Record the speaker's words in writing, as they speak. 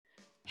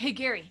Hey,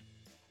 Gary.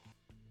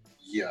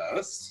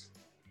 Yes.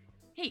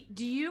 Hey,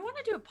 do you want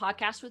to do a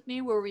podcast with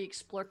me where we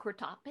explore queer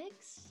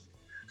topics?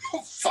 Oh,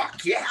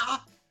 fuck yeah.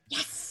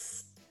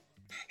 Yes!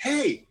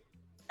 Hey,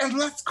 and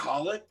let's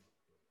call it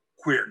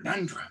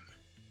Queernundrum.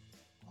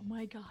 Oh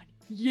my god,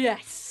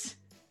 yes!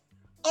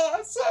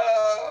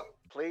 Awesome!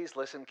 Please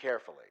listen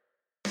carefully.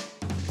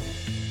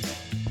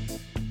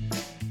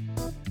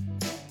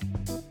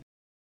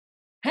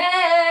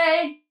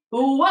 Hey!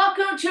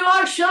 Welcome to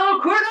our show,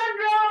 Queernundrum!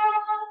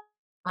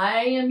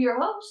 I am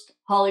your host,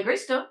 Holly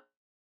Greystone.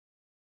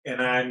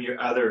 And I'm your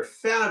other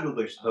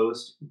fabulous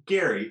host,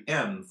 Gary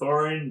M.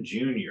 Thorin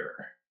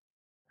Jr.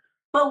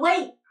 But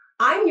wait,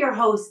 I'm your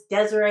host,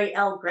 Desiree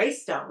L.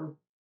 Greystone.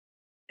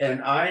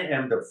 And I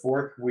am the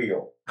fourth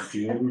wheel,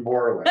 Gene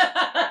Borland.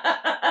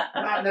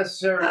 Not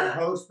necessarily a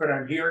host, but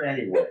I'm here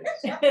anyways.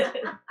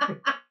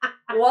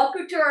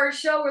 Welcome to our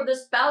show where the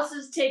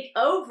spouses take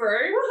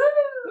over.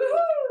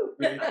 Woohoo!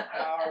 It's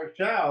our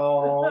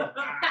show.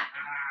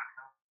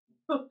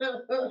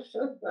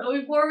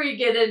 Before we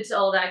get into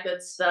all that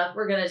good stuff,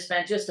 we're going to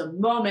spend just a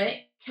moment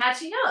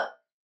catching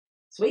up.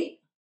 Sweet.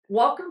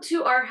 Welcome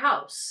to our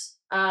house.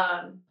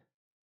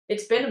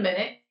 It's been a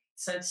minute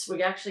since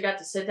we actually got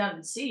to sit down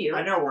and see you.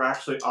 I know we're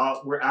actually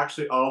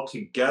all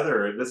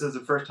together. This is the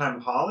first time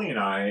Holly and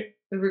I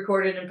We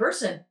recorded in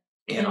person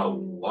in a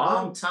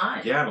long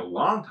time. Yeah, in a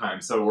long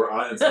time. So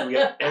we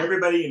have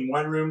everybody in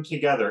one room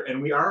together,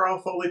 and we are all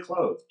fully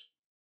clothed.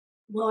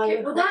 Well,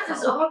 Okay, well, that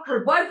is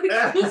awkward. Why would you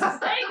say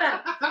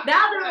that?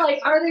 Now they're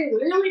like, are they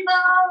really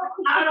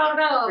though? I don't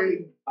know.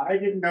 I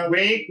didn't know.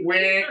 Wink,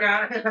 wink.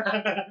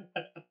 I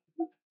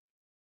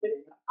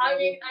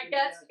mean, I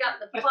guess we got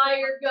the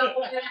fire going.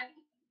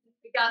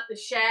 We got the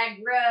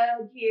shag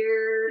rug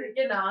here.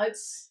 You know,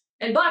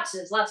 and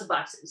boxes, lots of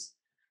boxes.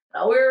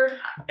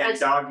 And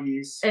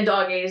doggies. And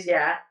doggies,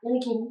 yeah.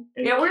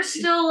 Yeah, we're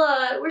still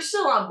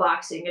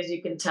unboxing, as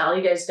you can tell.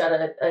 You guys got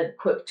a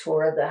quick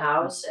tour of the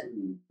house,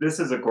 and This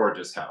is a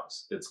gorgeous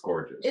house. It's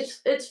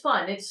gorgeous. it's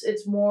fun.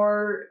 It's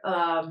more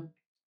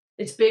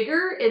it's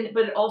bigger,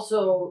 but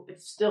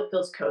it still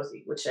feels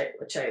cozy, which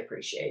I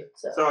appreciate.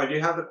 So I do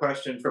have a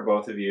question for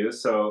both of you.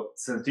 So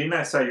since Dean and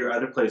I saw your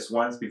other place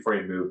once before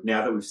you moved,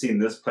 now that we've seen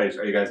this place,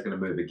 are you guys going to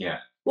move again?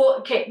 Well,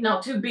 okay,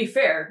 no, to be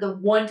fair, the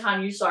one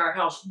time you saw our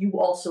house, you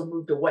also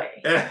moved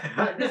away.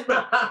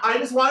 I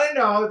just want to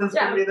know.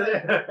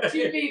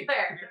 To be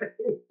fair,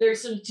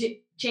 there's some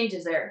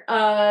changes there.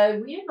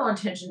 We have no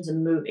intentions of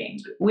moving.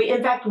 We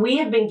have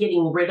been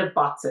getting rid of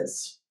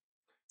boxes.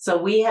 So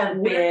we are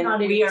saving. So we're are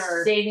not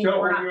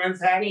you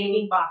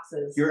saving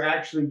boxes. You're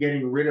actually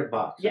getting rid of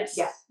boxes. Yes.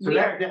 Yes. So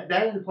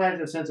that implies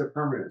a sense of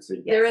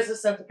permanency. There is a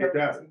sense of It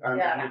does. purpose. I'm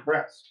Yeah.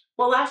 impressed.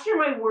 Well, last year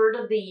my word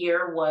of the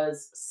year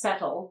was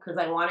settle, because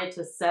I wanted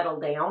to settle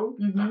down.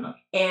 Mm-hmm.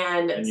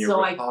 And you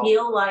so I recall.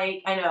 feel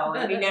like, I know,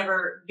 and we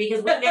never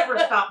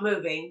stop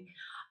moving.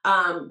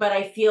 But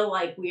I feel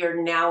like we are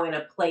now in a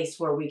place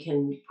where we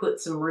can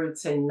put some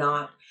roots and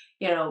not,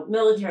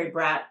 military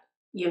brat,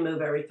 you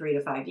move every 3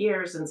 to 5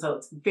 years. And so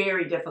it's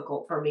very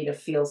difficult for me to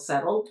feel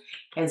settled.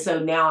 And so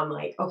now I'm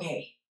like,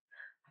 okay,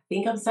 I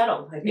think I'm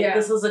settled. I think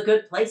this is a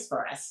good place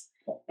for us.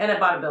 And I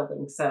bought a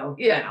building. So,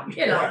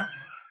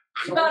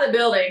 She's got a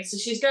building, so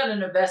she's got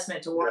an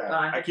investment to work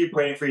on. I keep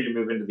waiting for you to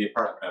move into the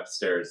apartment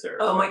upstairs there.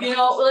 Oh my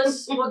God.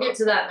 We'll get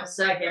to that in a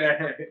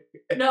second.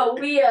 No,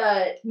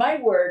 my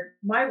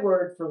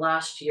word for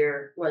last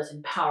year was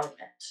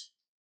empowerment.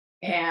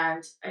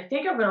 And I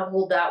think I'm going to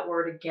hold that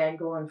word again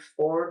going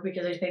forward,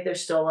 because I think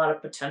there's still a lot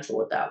of potential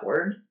with that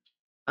word,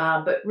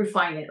 but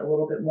refine it a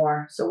little bit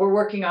more. So we're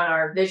working on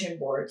our vision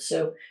board.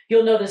 So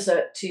you'll notice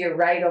that to your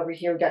right over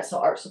here, we got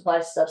some art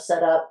supply stuff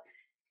set up.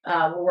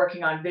 We're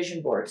working on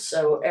vision boards.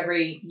 So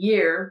every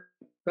year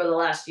for the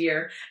last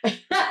year,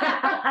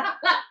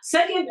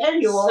 Second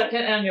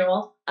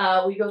annual,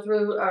 we go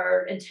through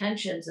our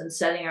intentions and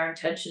setting our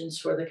intentions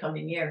for the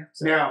coming year.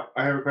 So, Now,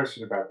 I have a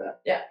question about that.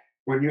 Yeah.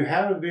 When you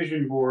have a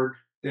vision board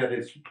that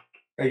is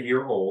a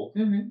year old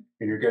mm-hmm. and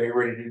you're getting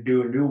ready to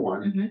do a new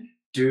one, Mm-hmm.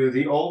 do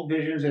the old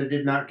visions that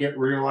did not get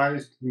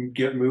realized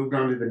get moved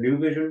onto the new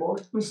vision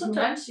board?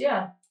 Sometimes,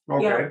 yeah.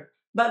 Okay. Yeah.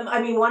 But I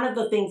mean, one of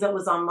the things that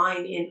was on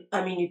mine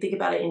you think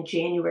about it, in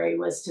January,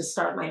 was to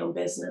start my own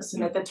business.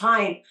 And at the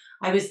time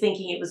I was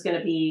thinking it was going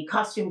to be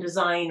costume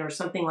design or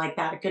something like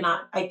that.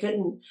 I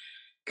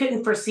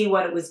couldn't foresee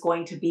what it was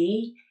going to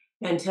be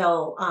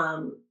until,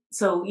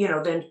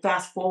 then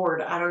fast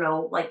forward, I don't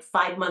know, like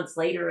 5 months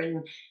later,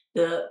 and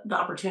the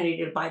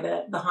opportunity to buy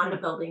the Honda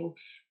building.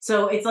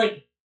 So it's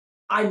like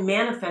I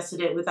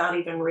manifested it without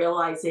even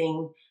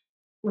realizing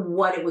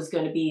what it was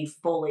going to be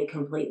fully,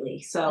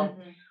 completely. So,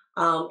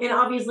 and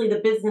obviously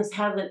the business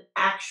hasn't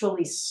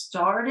actually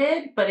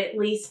started, but at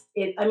least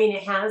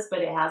it has, but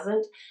it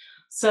hasn't.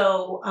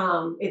 So,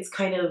 it's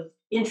kind of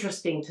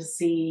interesting to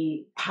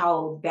see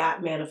how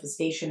that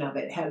manifestation of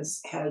it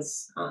has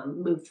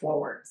moved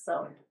forward.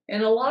 So,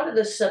 And a lot of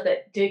the stuff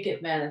that did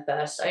get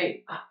manifest,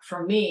 I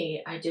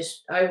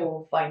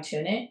will fine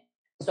tune it.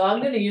 So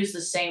I'm going to use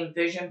the same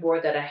vision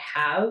board that I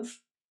have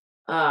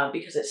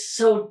because it's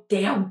so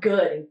damn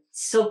good and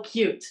so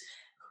cute.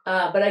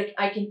 But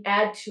I can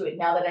add to it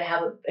now that I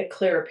have a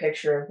clearer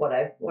picture of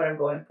what I'm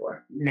going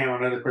for. Now,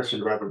 another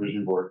question about the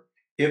vision board.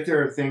 If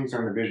there are things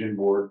on the vision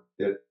board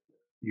that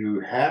you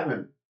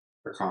haven't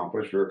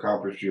accomplished or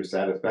accomplished to your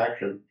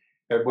satisfaction,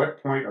 at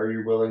what point are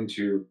you willing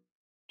to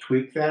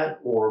tweak that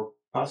or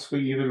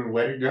possibly even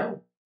let it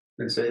go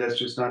and say that's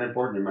just not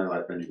important in my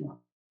life anymore?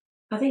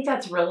 I think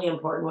that's really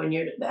important when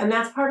you're, and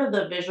that's part of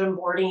the vision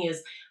boarding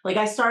is like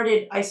I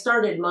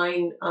started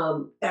mine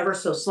ever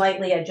so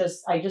slightly. I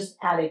just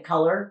added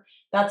color.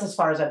 That's as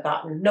far as I've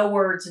gotten. No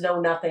words, no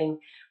nothing.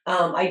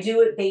 I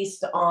do it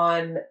based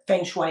on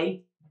feng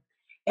shui.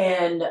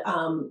 And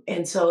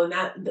so in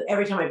that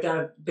every time I've done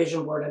a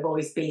vision board, I've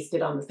always based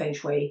it on the feng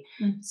shui.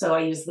 So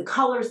I use the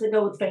colors that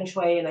go with feng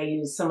shui, and I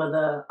use some of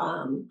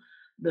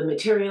the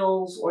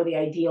materials or the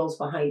ideals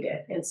behind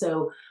it. And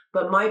so,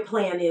 but my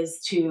plan is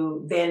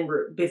to then,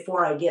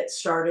 before I get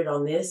started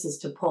on this, is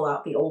to pull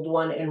out the old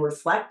one and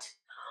reflect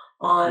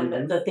on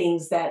the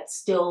things that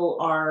still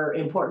are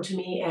important to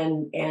me,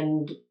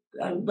 and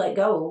let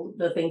go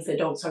the things that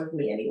don't serve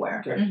me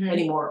anywhere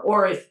anymore,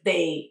 or if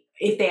they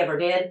ever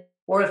did.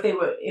 Or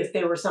if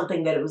they were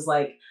something that it was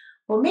like,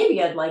 well,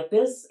 maybe I'd like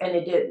this, and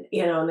it didn't,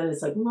 and then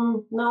it's like,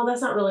 no,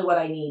 that's not really what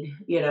I need,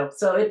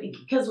 So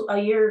because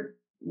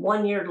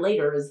 1 year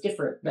later is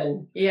different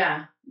than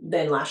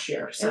last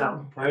year.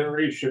 So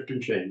Priorities shift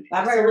and change.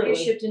 Priority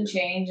shift and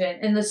change,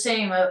 and the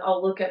same.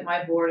 I'll look at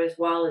my board as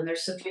well, and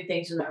there's some few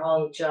things in there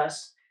I'll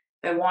adjust.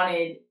 I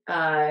wanted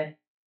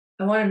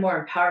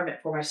more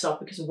empowerment for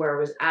myself because of where I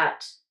was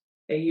at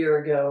a year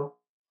ago.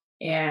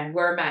 And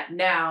where I'm at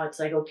now, it's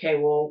like, okay,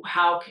 well,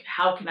 how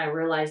can I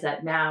realize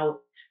that now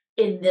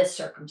in this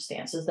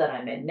circumstances that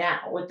I'm in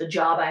now with the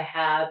job I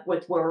have,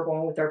 with where we're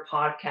going with our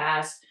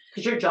podcast?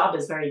 Because your job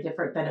is very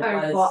different than it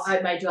was.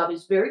 My job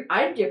is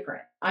I'm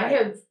different.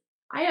 Right.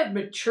 I have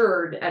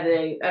matured at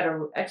a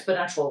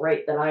exponential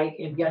rate that I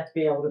have yet to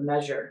be able to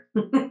measure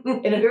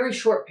in a very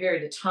short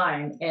period of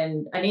time.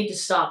 And I need to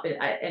stop it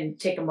and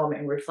take a moment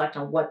and reflect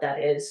on what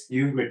that is.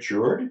 You've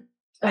matured?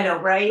 I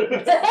know, right?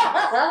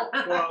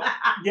 Well,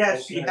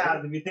 yes, she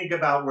has. If you think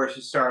about where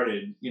she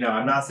started,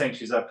 I'm not saying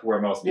she's up to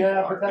where most people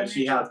are, but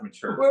she has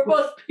matured. Where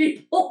most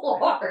people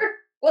are.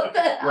 What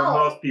the hell?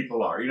 Where most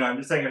people are. I'm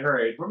just saying at her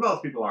age, where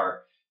most people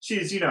are.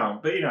 She's, she's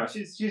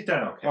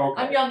done okay.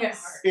 I'm young at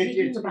heart.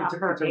 Speaking about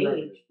her a relative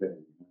age,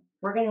 thing.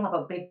 we're gonna have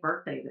a big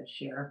birthday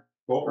this year.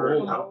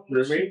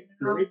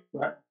 Really?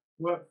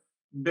 What?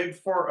 Big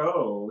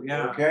 4-0.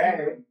 Yeah.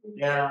 Okay.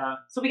 Yeah.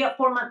 So we got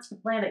 4 months to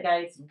plan it,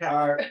 guys.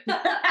 Okay.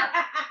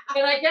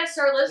 And I guess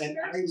our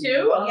listeners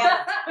too.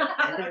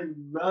 I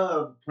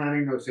love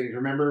planning those things.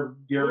 Remember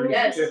during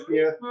Yes. the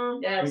 50th?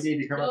 Yes. We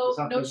need to come up with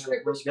something. No that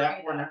strippers works for that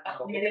me. one I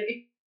don't out. need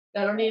any.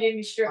 I don't need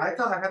any strippers. I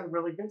thought I had a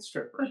really good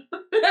stripper.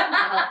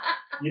 I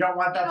You don't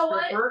want that You know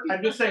what? stripper?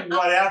 I'm just saying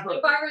whatever.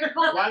 If I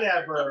recall,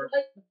 Whatever.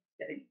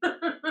 kidding.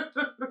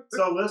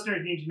 So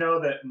listeners need to know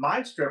that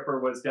my stripper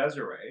was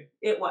Desiree.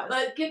 It was.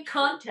 But give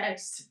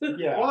context.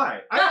 Yeah.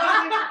 Why?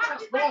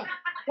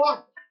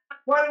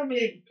 Why do we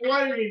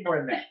need more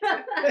than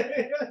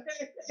that?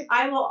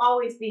 I will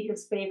always be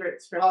his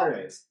favorite stripper.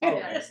 Always.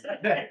 Yes.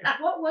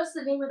 What was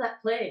the name of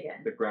that play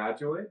again? The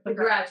Graduate. The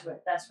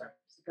Graduate. That's right.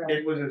 The Graduate.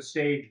 It was a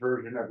stage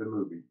version of the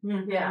movie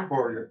Yeah.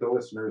 for the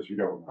listeners who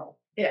don't know.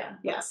 Yeah.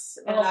 Yes.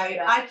 Oh And my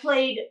gosh. I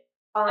played.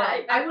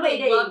 I would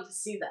played have loved to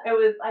see that.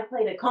 I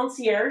played a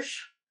concierge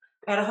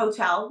at a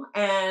hotel,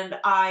 and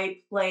I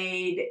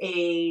played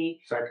a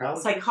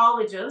Psychology?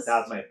 psychologist,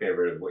 That was my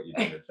favorite of what you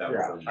did. That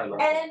Yeah, was I love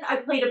and I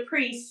played a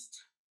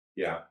priest,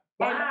 yeah.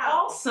 and Wow.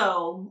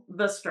 also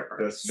the stripper.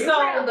 The stripper.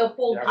 So the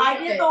full Yeah. I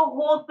did the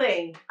whole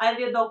thing. And And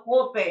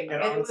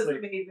it was honestly,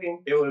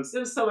 amazing. It was. It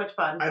was so much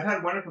fun. I've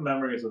had wonderful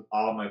memories with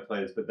all my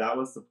plays, but that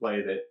was the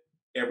play that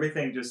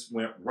everything just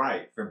went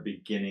right from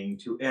beginning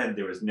to end.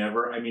 There was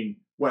never.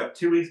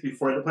 2 weeks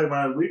before the play went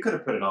on, we could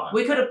have put it on.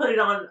 We could have put it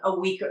on a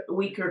week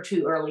or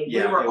two early.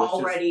 Yeah, we were it was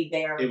just- already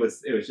there. It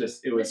was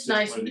just. It's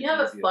nice one of when the you have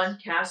a easiest. fun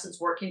cast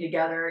that's working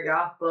together. You're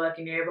off book,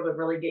 and you're able to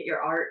really get your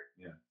art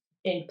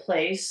in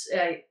place.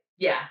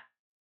 Yeah.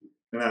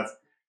 And that's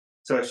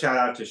so. A shout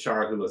out to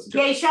Shar who listened to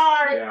Yay, us.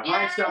 Shar! Yeah.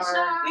 Yeah, Hi, Shar.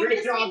 Shar.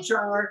 Great job,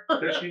 Shar.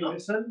 Does she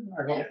listen?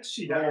 I hope. Yes,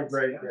 she Oh, does.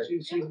 great, Yeah,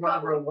 great. she's one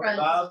of our Friends.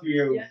 Love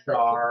you, Yeah.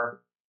 Char.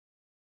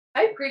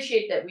 I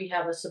appreciate that we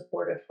have a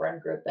supportive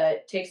friend group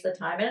that takes the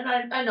time,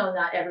 and I know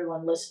not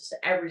everyone listens to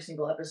every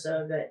single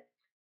episode, but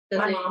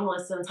My they- mom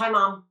listens. Hi,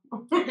 Mom.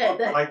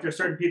 that Like there's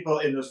certain people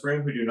in this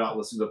room who do not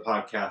listen to the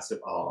podcast at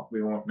all.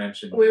 We won't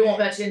mention. we won't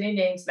mention any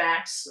names,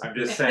 Max. I'm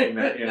just saying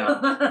that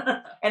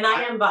And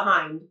I am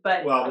behind,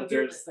 but Well, I but do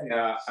there's listen.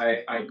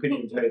 I couldn't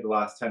even tell you the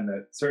last time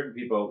that certain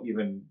people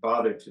even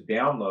bothered to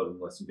download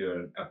and listen to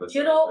an episode.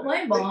 You know, But-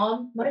 my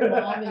mom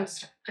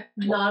is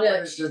not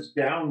a. Just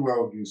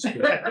download you.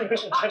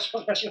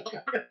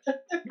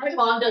 My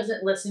mom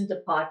doesn't listen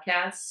to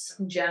podcasts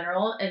in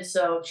general, and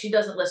so she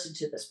doesn't listen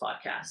to this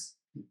podcast.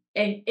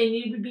 And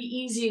it would be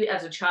easy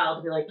as a child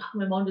to be like, oh,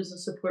 my mom doesn't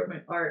support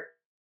my art.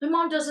 My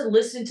mom doesn't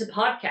listen to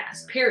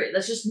podcasts. Period.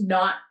 That's just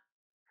not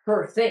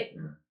her thing.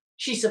 Mm.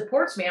 She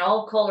supports me.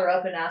 I'll call her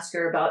up and ask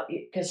her about,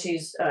 because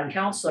she's a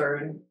counselor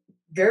and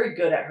very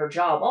good at her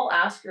job. I'll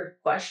ask her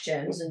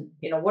questions and,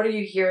 what are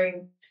you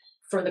hearing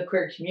from the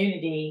queer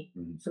community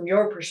from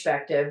your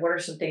perspective? What are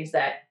some things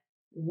that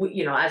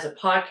we, as a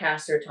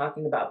podcaster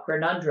talking about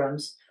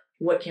queernundrums,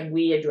 what can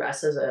we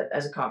address as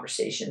a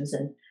conversations?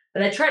 And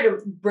I try to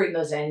bring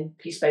those in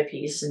piece by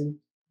piece and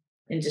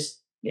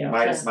just,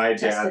 my test my it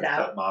dad's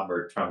out. stepmom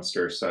or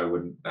Trumpster,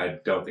 so I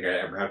don't think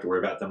I ever have to worry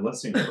about them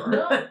listening to her.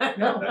 No,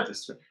 no. That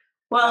just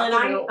Well, and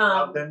I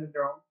love them in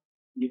their own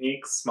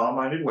unique,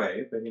 small-minded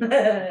way, but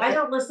I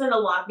don't listen a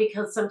lot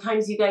because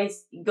sometimes you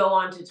guys go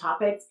on to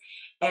topics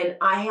and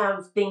I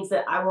have things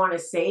that I want to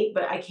say,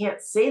 but I can't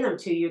say them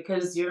to you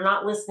because you're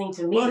not listening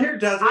to me. well, here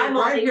does it I'm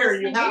right only here.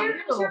 You listening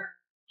have to you.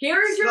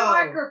 Here is your So-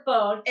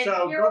 microphone. And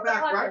so here go are the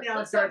back right podcasts. now and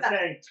Let's start go back.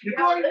 saying you're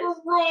Yeah, going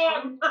let's-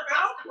 wrong.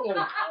 Oh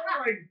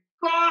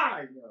my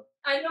god!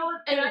 I know,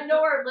 and I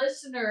know our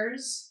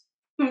listeners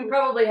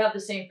probably have the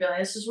same feeling.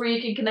 This is where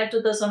you can connect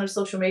with us on our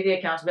social media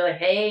accounts and be like,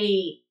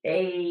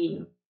 hey,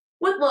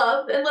 with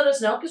love, and let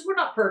us know, because we're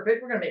not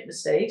perfect. We're gonna make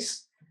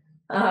mistakes.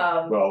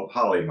 Well,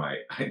 Holly might.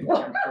 I'm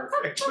not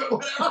perfect, but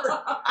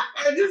whatever.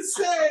 I'm just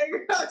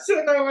saying. I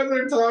don't know what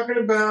they're talking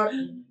about.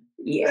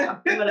 Yeah,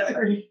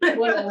 whatever.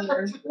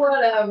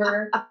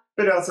 whatever.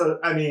 But also,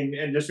 I mean,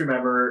 and just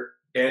remember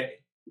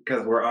it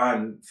because we're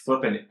on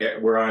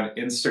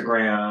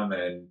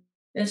Instagram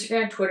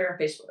Instagram, Twitter, and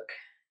Facebook.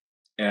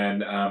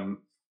 and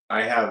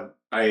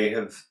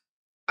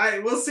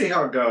we'll see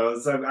how it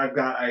goes. I've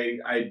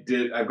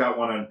got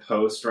one on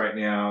Post right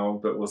now,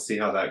 but we'll see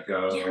how that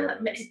goes. Yeah,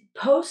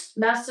 Post,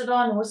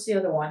 Mastodon, and what's the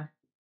other one?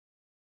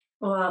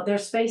 Well,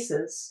 there's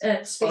spaces.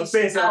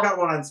 Space. I've got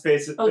one on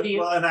Spaces. Oh, do you?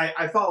 Well, and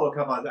I follow a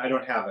couple. I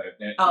don't have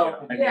it.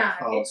 Oh, I yeah,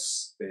 follow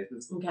it's-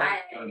 Spaces.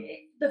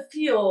 Okay. The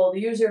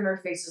user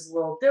interface is a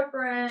little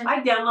different.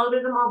 I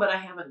downloaded them all, but I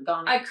haven't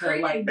gone I to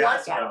created like one- look at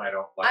Mastodon, I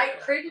don't like. I it.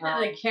 created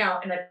an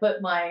account and I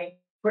put my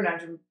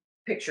conundrum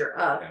picture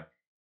up, Yeah.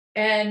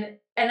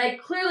 and I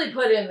clearly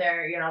put in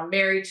there, I'm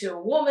married to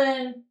a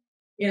woman,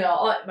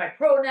 all my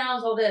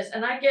pronouns, all this,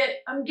 and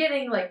I'm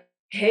getting like,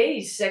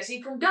 hey,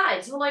 sexy from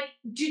guys, and I'm like,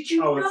 did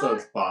you Oh, not? it's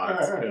those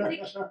bots. I can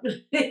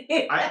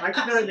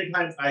tell you the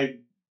times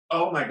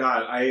oh my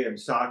god, I am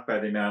shocked by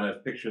the amount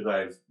of pictures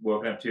I've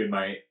woken up to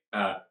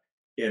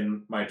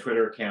in my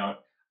Twitter account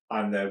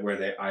on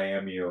where I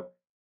am you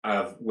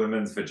of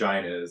women's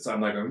vaginas. I'm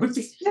like, what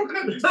the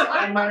fuck?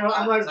 I'm like,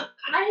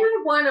 I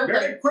had one of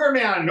very like, queer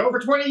man, over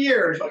 20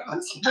 years. I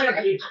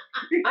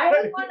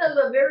had one of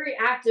the very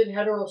active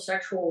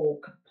heterosexual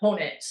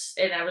components,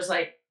 and I was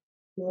like,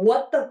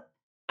 what the.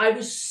 I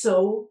was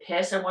so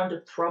pissed. I wanted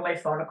to throw my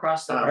phone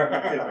across the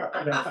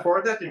room.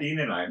 Forward that to Dean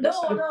and I. No.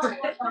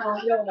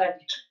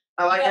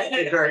 I like Yeah,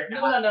 it. Very.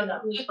 No.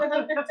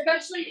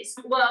 Especially,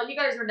 well, you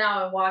guys are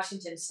now in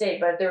Washington State,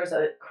 but there was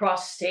a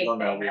cross state Well,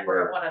 no, thing. we I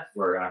were. want to.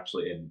 We're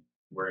actually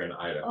we're in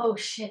Idaho. Oh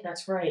shit,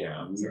 that's right.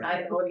 Yeah. It's an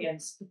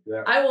Idahoans.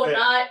 Yeah. I will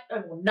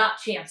But- not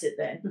chance it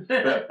then.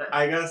 But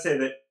I gotta say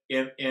that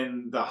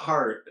in the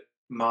heart,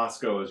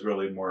 Moscow is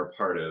really more a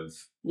part of.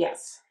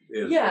 Yes.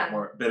 Yeah.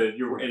 More, but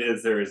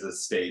there is a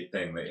state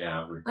thing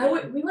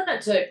that We went up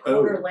to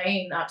Quarter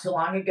Lane not too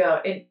long ago,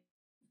 and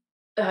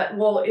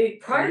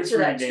prior to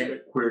that, name too,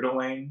 it Queer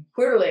Lane.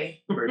 Quarter Lane.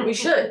 We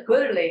should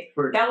Quarter Lane.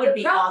 That would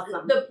be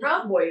awesome. The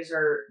Proud Boys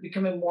are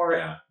becoming more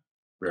Yeah,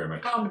 very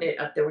much. prominent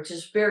up there, which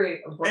is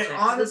very important. And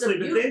 'cause it's a honestly,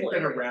 but they've beautiful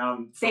been area.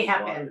 around. They for a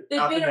have while. been. They've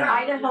Up been and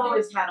around. down. Idaho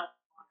has had a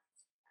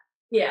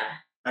Yeah.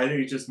 I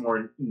think it's just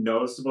more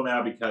noticeable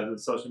now because of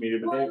social media.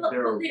 But Well,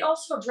 they're but they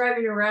also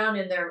driving around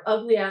in their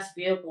ugly ass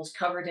vehicles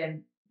covered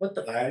in what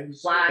the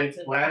Flags. flags.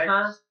 Big flags.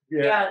 Uh-huh.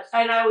 Yeah. Yeah,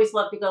 and I always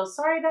love to go,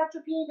 sorry, Dr.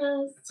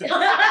 Penis.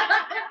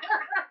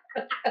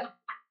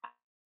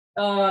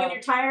 When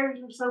your tires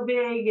are so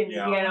big and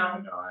yeah, you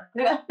know.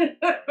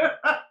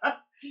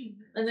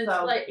 And it's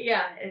So- like,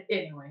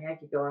 anyway, I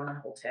could go on a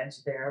whole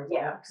tangent there.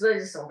 Yeah. Because I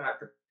just don't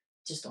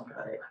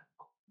got it.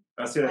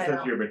 I see that I says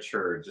know. you're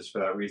mature. Just for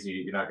that reason,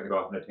 you're not going to go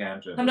off on a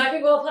tangent. I'm not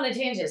gonna go off on a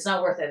tangent. It's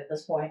not worth it at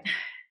this point.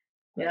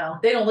 They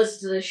don't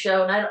listen to this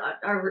show, and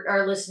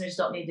our listeners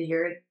don't need to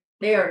hear it.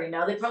 They already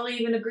know. They probably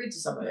even agreed to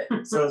some of it.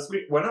 So,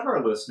 one of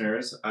our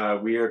listeners,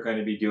 we are going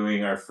to be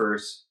doing our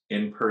first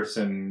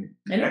in-person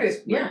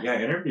Interview,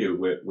 interview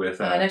with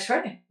Next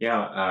Friday.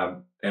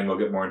 and we'll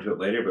get more into it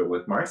later, but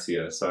with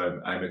Marcia.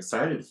 So I'm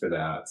excited for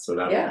that. So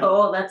that Yeah.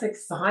 Oh, that's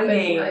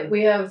exciting.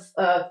 We have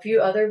a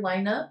few other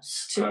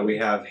lineups too. we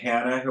have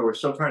Hannah, who we're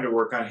still trying to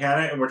work on.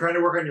 Hannah, and we're trying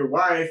to work on your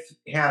wife,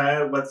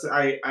 Hannah.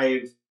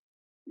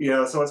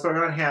 So what's going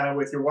on, Hannah,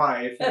 with your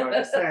wife?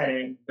 Just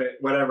saying, but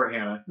whatever,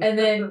 Hannah. And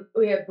then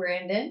we have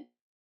Brandon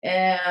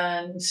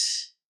and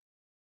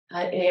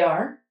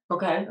AR,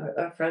 Okay.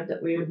 a friend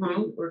that we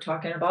Mhm. were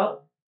talking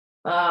about.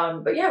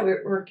 But yeah, we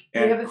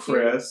And have a few.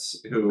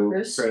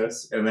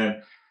 Chris, and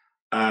then,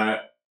 and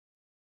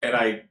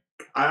I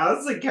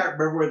honestly can't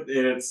remember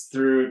it's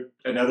through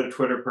another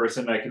Twitter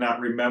person. I cannot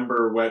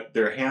remember what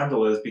their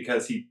handle is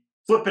because he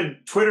flipping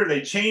Twitter, they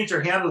change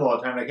their handles all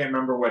the time. I can't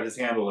remember what his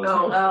handle is.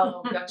 Oh.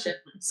 now. Oh, gotcha.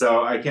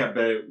 So I can't,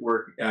 but it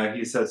work.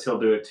 He says he'll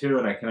do it too,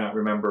 and I cannot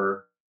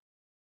remember.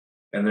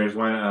 And there's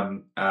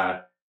one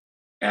at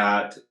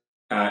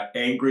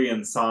Angry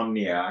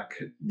Insomniac,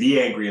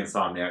 the Angry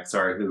Insomniac.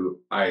 Sorry, who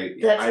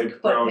That's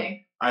I've grown.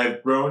 funny.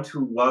 I've grown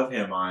to love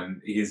him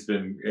on. He's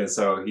been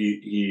so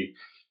he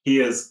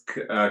has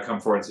come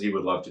forward, so he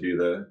would love to do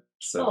the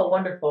so Oh,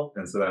 wonderful.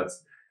 and so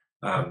that's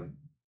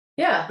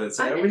Yeah. that's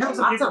I'm we have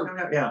some people awesome.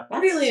 coming up. Yeah,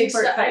 That's really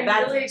super excited. exciting.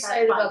 I'm really That's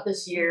excited fun. about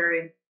this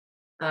year,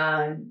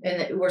 and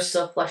we're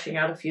still fleshing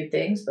out a few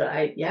things. But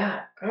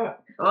God,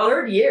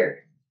 third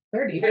year.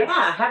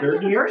 Yeah, happy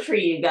Third year?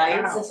 anniversary, you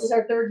guys. This is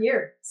our third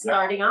year.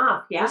 Starting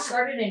off, yeah. We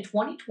started in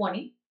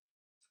 2020.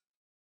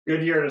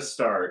 good year to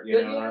start. You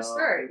Good know? year to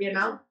start, you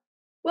know.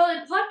 Well,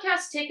 and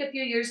podcasts take a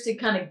few years to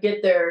kind of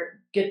get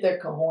their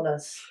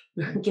cojones.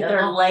 Get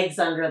their legs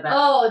under them.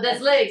 Oh, that's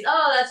legs.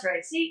 Oh, that's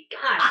right. See,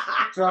 God.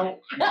 So,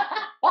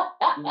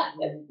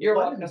 You're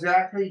what welcome.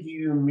 exactly do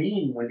you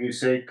mean when you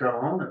say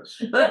cojones?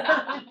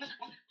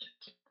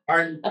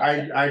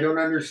 I don't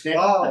understand.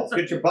 Balls,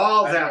 get your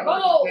balls I out.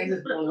 Oh. don't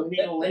understand the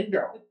legal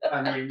lingo.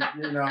 I mean,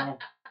 you know,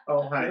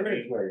 Oh, honey,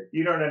 seriously.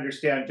 you don't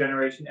understand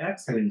Generation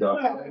X lingo.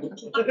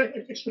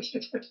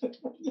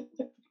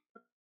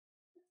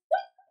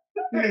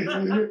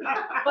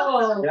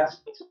 Oh. Yeah.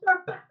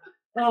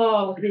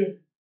 Oh.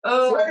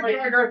 Oh, We're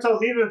enjoying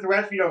ourselves, even if the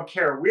rest of you don't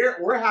care.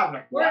 We're having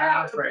a We're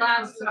blast having a right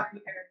blast now. over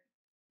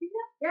here.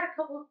 Yeah, a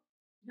couple.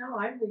 No,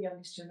 I'm the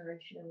youngest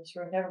generation in this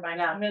room. Never mind.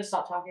 Yeah. I'm gonna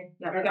stop talking.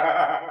 yeah, we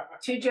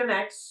got 2 Gen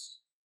X,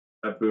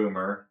 A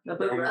boomer. a A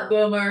boomer.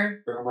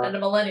 boomer Boomer. and a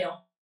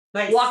millennial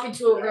Nice. walk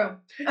into a room.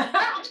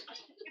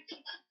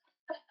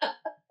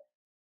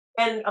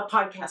 And a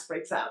podcast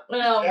breaks out. Oh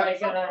my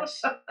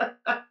gosh.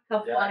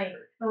 How Yeah. funny.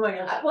 Oh my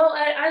gosh. Well,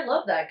 I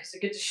love that because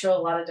it gets to show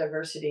a lot of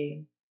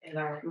diversity in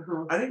our.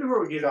 Mhm. I think before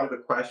we get into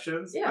the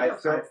questions, Yeah, I go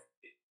for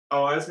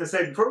was gonna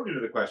say before we get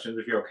into the questions,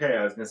 if you're okay,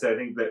 I was gonna say I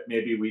think that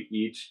maybe we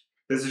each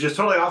this is just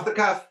totally off the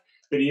cuff,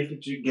 but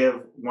if you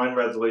give one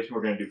resolution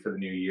we're gonna do for the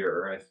new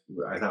year,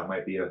 I thought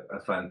might be a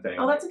fun thing.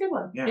 Oh, that's a good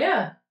one. Yeah.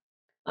 Yeah.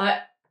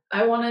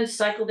 I want to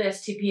cycle the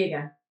STP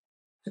again.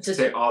 It's just,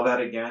 Say all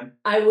that again.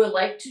 I would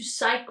like to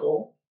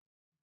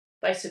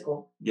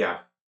bicycle Yeah.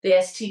 the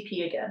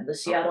STP again, the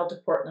Seattle to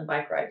Portland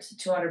bike ride. It's a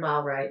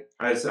 200-mile ride.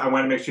 I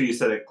want to make sure you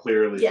said it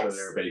clearly Yes, so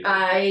that everybody.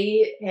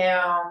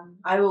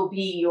 I will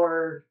be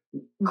your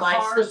My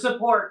car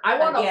support. I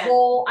want again.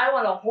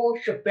 a whole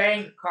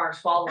shebang of cars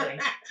following.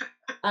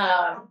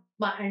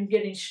 I'm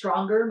getting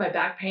stronger. My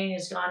back pain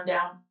has gone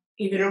down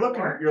even You're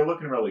more.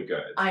 looking really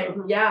good. So.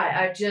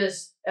 I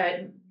just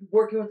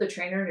working with the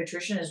trainer and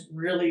nutrition has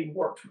really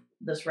worked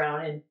this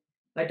round, and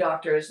my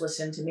doctor has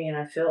listened to me, and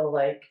I feel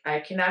like I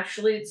can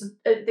actually.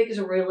 I think it's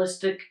a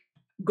realistic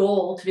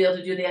goal to be able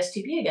to do the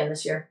STP again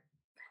this year,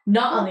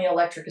 not on the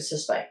electric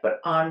assist bike, but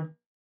on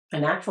a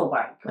natural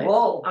bike. my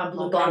Whoa. on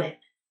Blue Okay. Bonnet.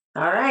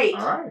 All right.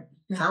 All right.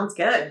 Sounds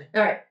good.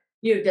 All right,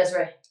 you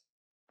Desiree.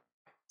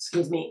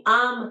 Excuse me.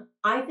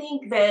 I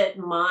think that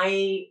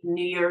my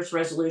New Year's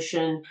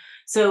resolution.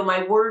 So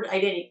my word, I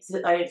didn't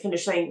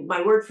finish saying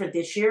my word for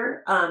this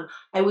year.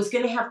 I was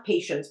going to have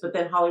patience, but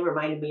then Holly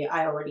reminded me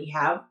I already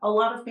have a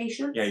lot of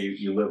patience. Yeah,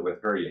 you live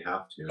with her. You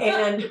have to.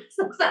 And That's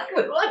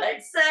exactly what I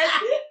said.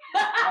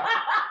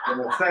 I'm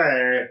gonna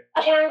say.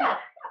 and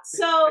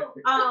so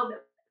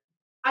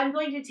I'm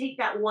going to take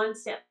that one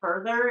step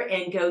further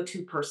and go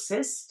to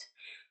persist,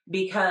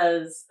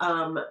 because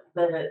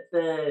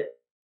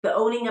the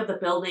owning of the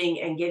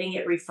building and getting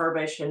it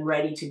refurbished and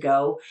ready to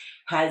go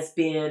has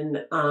been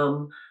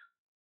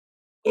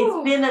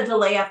it's been a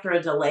delay after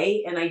a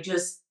delay. And I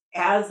just,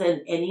 as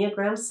an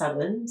Enneagram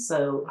 7,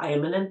 so I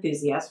am an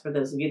enthusiast for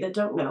those of you that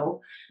don't know,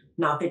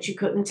 not that you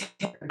couldn't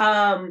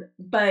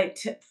but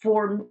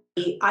for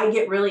me, I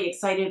get really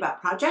excited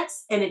about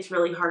projects and it's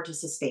really hard to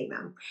sustain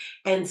them.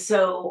 And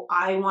so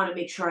I want to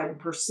make sure I'm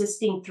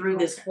persisting through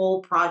this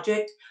whole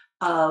project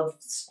of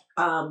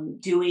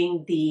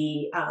doing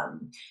the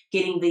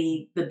getting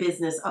the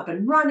business up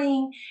and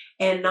running,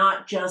 and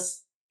not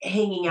just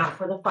hanging out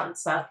for the fun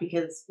stuff,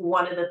 because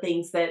one of the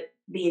things that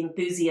the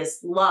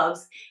enthusiast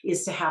loves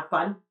is to have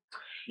fun.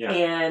 Yeah.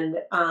 And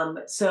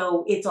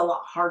so it's a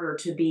lot harder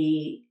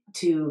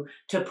to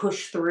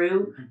push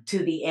through to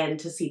the end,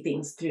 to see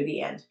things through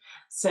the end.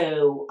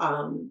 So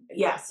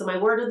so my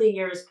word of the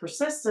year is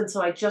persist, and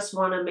so I just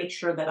want to make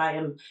sure that I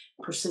am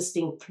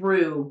persisting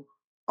through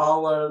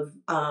all of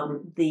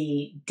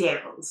the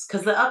downs,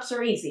 because the ups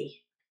are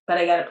easy, but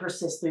I got to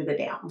persist through the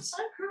downs.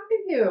 I'm proud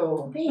of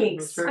you.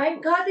 Thanks.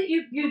 I'm glad that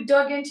you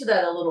dug into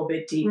that a little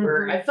bit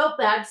deeper. Mhm. I felt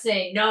bad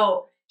saying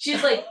no.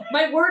 She's like,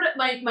 my word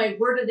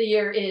of the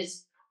year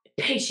is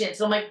patience.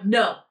 I'm like,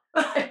 no.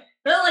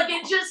 Like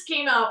it just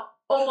came out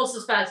almost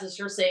as fast as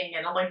her saying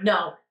it. I'm like,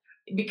 no.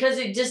 Because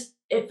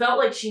it felt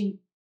like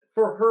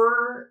for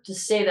her to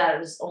say that, it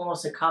was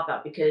almost a cop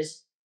out,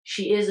 because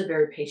she is a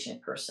very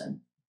patient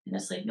person. And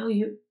it's like, no,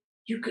 you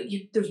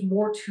there's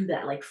more to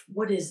that. Like,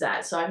 what is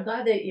that? So I'm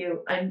glad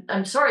that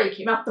I'm sorry it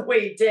came out the way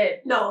it did.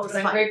 No, it was But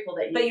I'm fine. grateful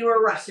that But you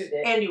were right, pursued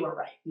it. and you were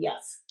right.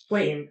 Yes.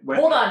 Wait, What-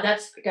 hold on.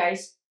 That's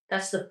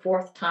the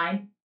 4th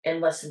time in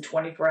less than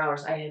 24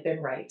 hours I have been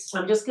right.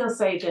 I'm just gonna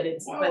say that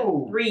it's like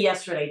Whoa. 3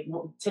 yesterday.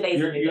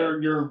 Today's a new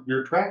day.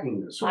 You're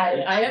tracking this. I right?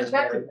 am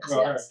tracking this,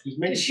 Well, yes. just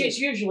making She's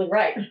sure. usually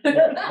right.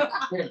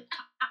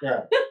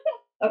 Yeah.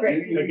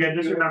 Okay. Again,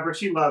 just remember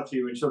she loves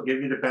you and she'll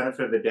give you the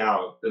benefit of the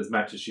doubt as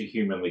much as she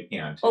humanly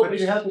can. Oh, But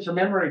you have to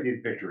commemorate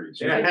these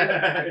victories.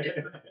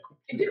 I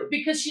do,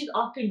 because she's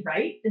often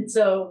right, and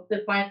so the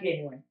fine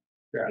anyway.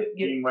 Yeah.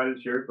 Dean, what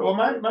is your goal?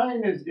 Well,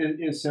 mine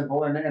is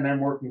simple, and I'm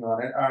working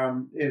on it.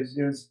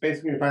 Is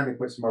basically to finally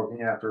quit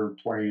smoking after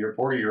 20 or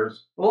 40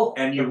 years. Oh,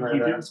 And you Something like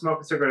didn't that.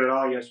 smoke a cigarette at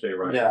all yesterday,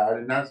 right? Yeah, I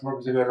did not smoke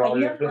a cigarette all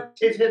And you year. have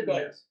It's hit and to-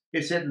 miss.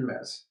 It's hit and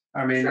miss.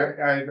 I mean,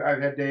 Sure.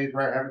 I've had days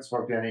where I haven't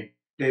smoked any.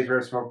 Days where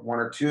I smoked 1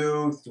 or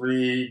 2,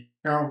 3.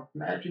 No,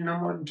 actually no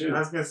more than 2. I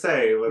was gonna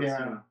say, let's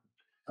Yeah.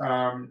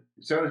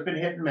 So it's been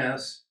hit and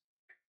miss,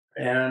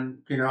 and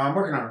I'm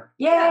working on it.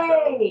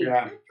 yay!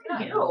 Yeah,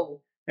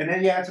 No, and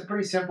then it's a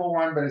pretty simple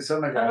one, but it's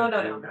something. No, no,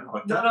 I no, gotta do.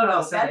 no. That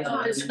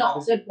No, is it's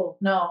not simple.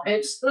 No,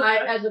 it's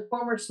as a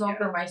former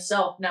smoker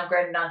myself. Now,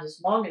 granted, not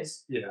as long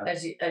as Yeah.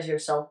 as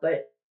yourself,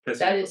 but Because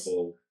That he's is-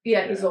 old.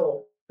 yeah, he's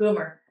old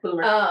boomer.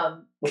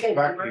 boomer. Okay,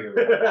 Fuck boomer. you.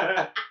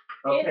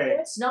 Okay.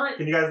 It's not.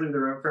 Can you guys leave the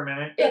room for a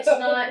minute? It's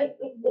not.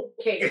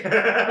 Okay,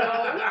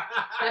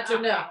 that's a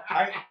no.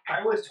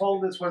 I was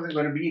told this wasn't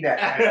going to be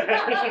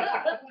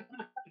that.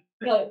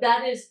 No,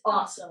 that is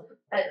awesome.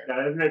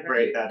 Isn't it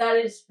great that That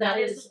is Yeah,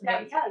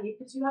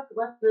 because you haven't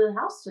left the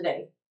house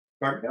today.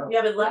 You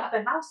haven't left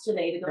the house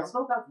today to go No.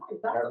 smoke outside.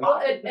 That's Well, Well,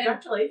 awesome. and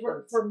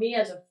Congratulations. for me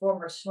as a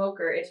former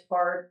smoker, it's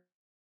hard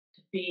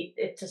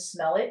to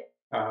smell it.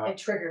 Uh-huh. It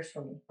triggers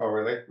for me. Oh,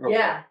 really? Okay.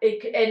 Yeah,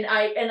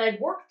 and I've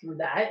worked through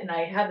that, and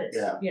I haven't,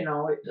 Yeah.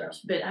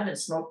 I haven't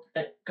smoked.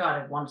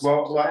 God, I want to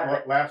Well, smoke. so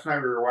bad, last night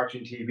we were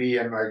watching TV,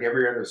 and like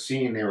every other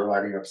scene, they were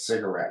lighting up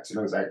cigarettes, and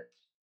it was like,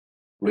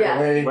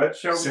 Yeah. really? what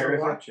show were you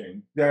Seriously?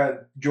 watching?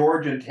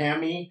 George and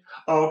Tammy.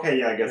 Oh, okay,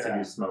 yeah, I guess Yeah. if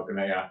he's smoking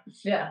that, yeah.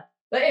 yeah.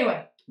 But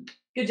anyway,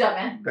 good job,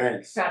 man.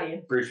 Thanks, Proud of you.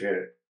 appreciate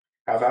it.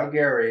 How about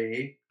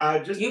Gary?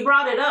 Just You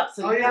brought it up,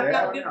 so Oh, you yeah, have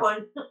got a yeah. good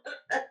one.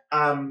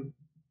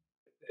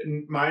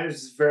 Mine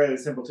is very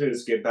simple too.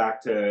 Is get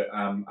back to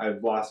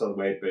I've lost all the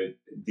weight, but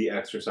the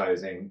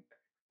exercising.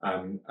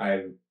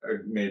 I've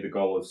made the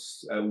goal of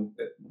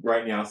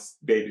right now.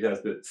 Baby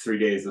does but 3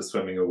 days of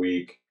swimming a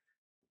week,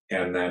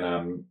 and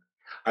then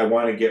I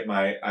want to get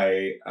my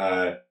I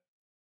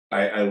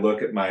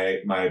look at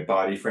my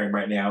body frame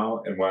right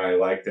now, and while I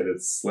like that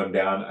it's slimmed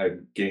down,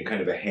 I'm getting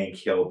kind of a Hank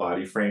Hill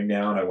body frame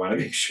now, and I want to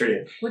make sure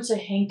to, What's a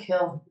Hank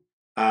Hill?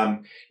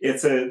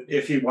 it's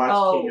if you watch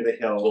Oh, King of the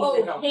Hill.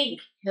 King Oh, Hank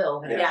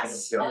Hill. Yeah,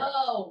 Yes. Hank Hill.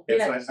 Oh, It's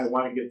yes. like I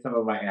want to get some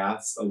of my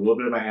ass, a little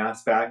bit of my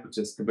ass back, which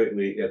is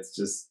completely. It's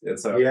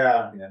a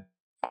Yeah. yeah.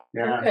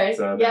 Yeah. Okay.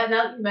 So Yeah.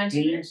 Now that you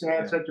mentioned He it. used to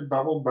have such a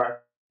bubble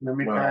butt. Let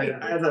me Well, tell you.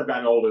 as I've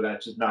gotten older,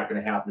 that's just not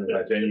going to happen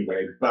much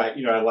anyway. But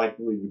I like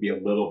to be a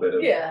little bit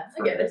of Yeah,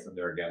 I get firmness in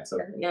there again. So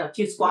Yeah, a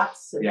few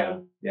squats. And yeah,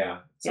 yeah.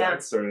 So Yeah.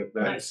 that's sort of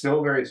that. It's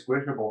still very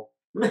squishable.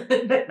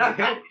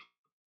 then-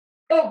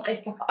 Oh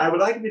my God. I would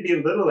like it to be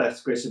a little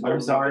less squishy. but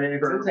I'm sorry, a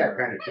it's little that firmer.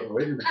 kind of show,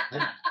 isn't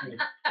it?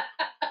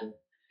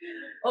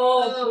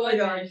 Oh, my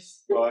gosh.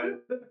 Well,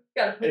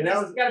 Gotta put, And that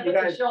this, was- gotta you put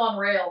the guys- show on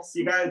rails.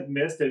 you guys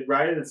missed it,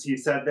 right? As he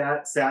said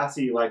that,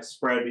 Sassy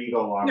spread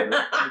eagle on her.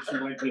 And she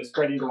went to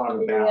spread eagle on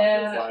her back.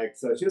 Yeah.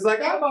 It's so she was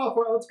like, "I'm off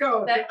for it. Let's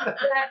go." That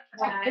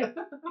cat.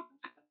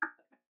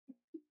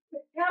 The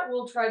cat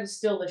will try to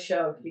steal the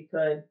show if he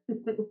could.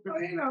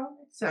 Well,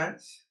 makes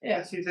sense.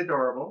 Yeah. She's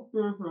adorable.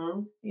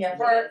 Mhm. Yeah, My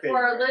for our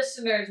favorite.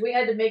 listeners, we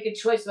had to make a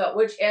choice about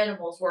which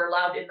animals were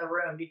allowed in the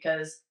room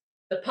because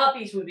the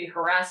puppies would be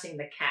harassing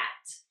the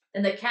cat,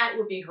 and the cat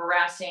would be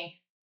harassing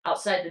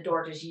outside the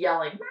door, just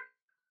yelling,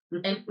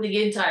 and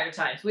the entire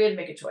time. So we had to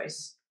make a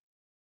choice,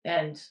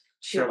 and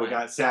she So we won.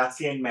 got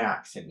Sassy and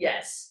Max. And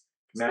Yes.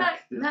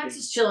 Max, Max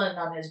is chilling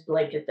on his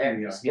blanket there.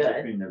 Yeah, He's he's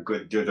good. being a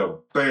good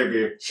little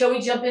baby. Shall we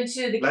jump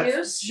into the Let's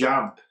cues?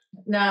 jump.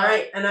 No, All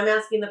right, and I'm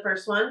asking the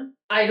first one.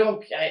 I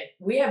don't.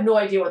 We have no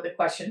idea what the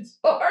questions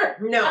are.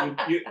 No, How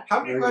many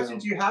There you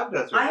questions do you have,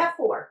 Desiree? I have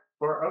 4.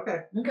 Four.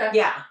 Okay. Okay.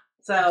 Yeah.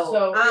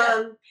 So,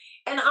 yeah.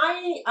 and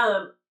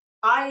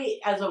I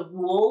as a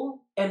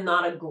rule am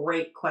not a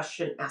great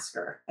question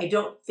asker. I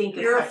don't think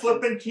of You're a questions.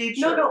 flippin'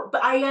 teacher. No,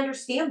 but I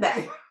understand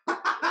that.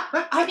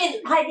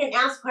 I didn't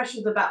ask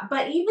questions about,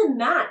 but even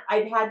that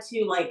I've had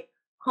to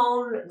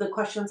hone the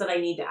questions that I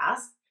need to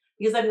ask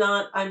because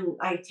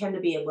I tend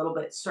to be a little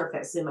bit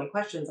surface in my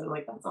questions. I'm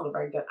like, that's not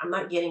very good. I'm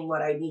not getting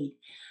what I need.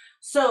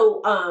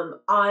 So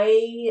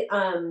I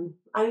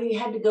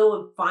had to go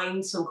and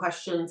find some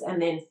questions, and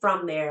then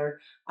from there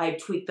I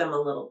tweaked them a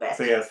little bit.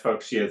 So yes,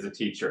 folks, she is a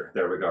teacher.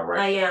 There we go. Right.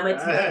 I am a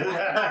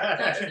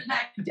That's teacher. an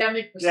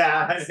academic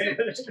Yeah.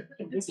 response.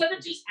 Instead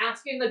of just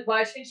asking the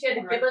question, she had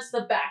to give us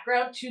the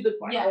background to the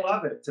question. I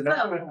love it. So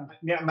that's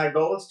my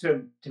goal is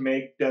to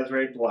make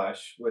Desiree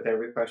blush with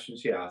every question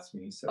she asks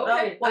me. So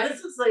Okay. Well,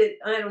 this is like,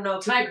 I don't know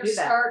if we Timer can do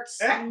that.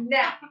 starts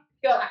now.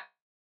 Go.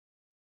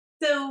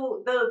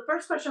 So the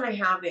first question I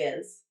have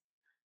is,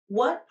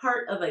 what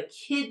part of a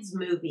kid's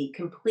movie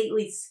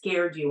completely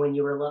scared you when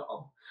you were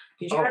little?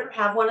 Did you Oh. ever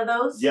have one of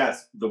those?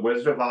 yes, the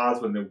Wizard of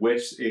Oz when the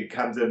witch it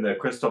comes in the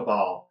crystal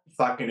ball.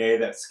 Fucking A,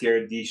 that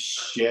scared the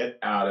shit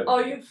out of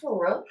Oh, me. you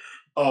for real?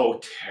 Oh,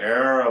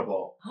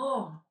 terrible.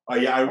 Oh. Oh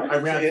yeah, I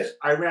didn't see it.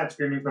 I ran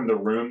screaming from the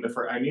room.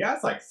 I mean, I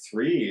was like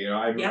 3. You know,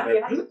 I mean,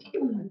 Yeah.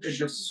 it's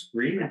just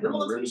screaming from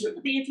Well, the room.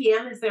 especially the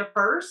ATM is there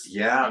first.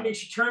 Yeah. And then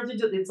she turns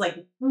into it's like,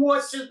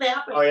 what just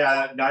happened? Oh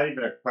yeah, not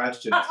even a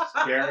question.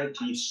 Scared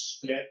the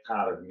shit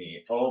out of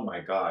me. Oh my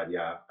god,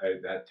 yeah,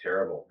 that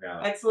terrible.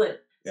 Yeah. Excellent.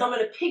 So I'm Yeah.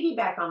 going to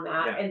piggyback on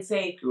that Yeah. and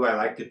say, Ooh, I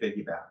like to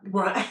piggyback.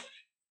 right.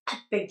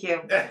 Thank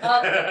you.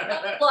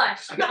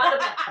 Flush. Got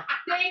it.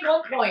 Dang,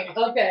 1 point.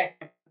 Okay.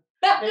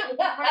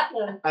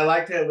 I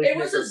like to. At least It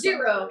was make a her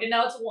 0, something. and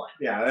now it's a 1.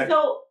 Yeah.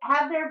 So,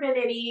 have there been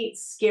any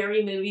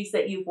scary movies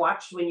that you've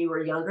watched when you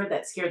were younger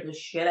that scared the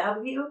shit out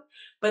of you?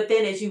 But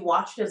then, as you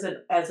watched as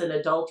an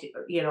adult,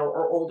 you know,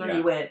 or older, Yeah.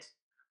 you went,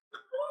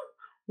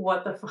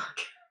 "What the fuck?"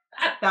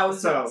 That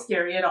was So- not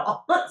scary at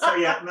all. So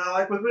yeah, no,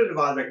 like with Wizard of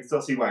Oz, I can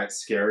still see why it's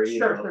scary. you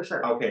know?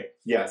 Sure. Okay,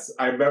 yes,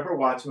 I remember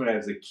watching when I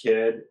was a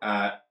kid,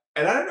 and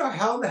I don't know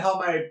how in the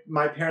hell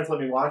my parents let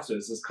me watch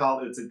this. Was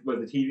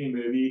a TV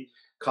movie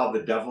called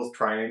The Devil's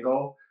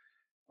Triangle.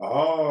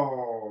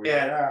 Oh,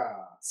 Yeah. yeah.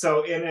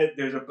 So in it,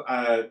 there's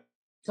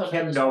So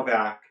Kim this-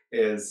 Novak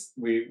is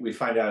we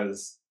find out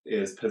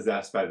is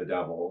possessed by the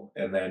devil,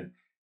 and then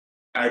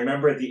I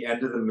remember at the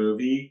end of the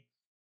movie,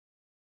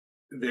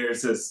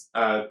 there's this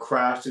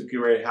crash that's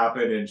getting ready to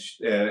happen, and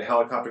a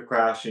helicopter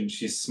crash, and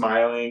she's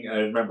smiling, and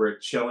I remember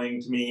it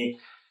chilling to me,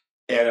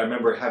 and I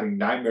remember having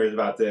nightmares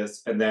about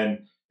this, and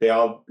then they're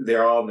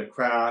all in the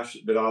crash,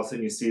 but all of a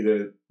sudden you see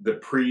the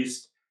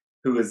priest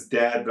who is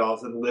dead, but all of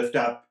a sudden lift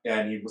up,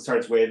 and he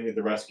starts waving at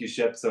the rescue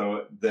ship,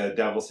 so the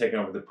devil's taking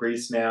over the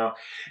priest now,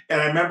 and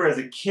I remember as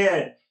a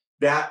kid,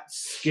 that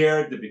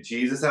scared the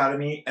bejesus out of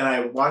me, and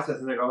I watched that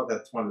and I go, oh,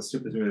 that's one of the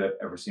stupidest movies I've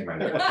ever seen in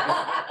my life.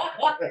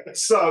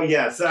 So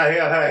yes,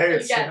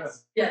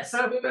 yes.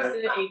 So movies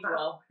didn't age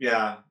well.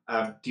 yeah.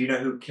 Do you know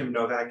who Kim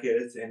Novak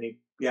is?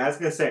 Yeah, I was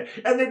gonna say,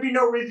 and there'd be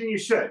no reason you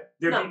should.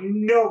 There'd be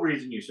no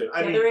reason you should.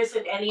 I mean, there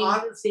isn't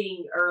hon-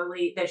 anything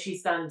early that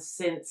she's done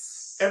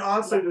since. and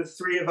honestly, the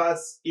 3 of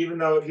us, even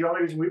though the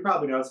only reason we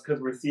probably know is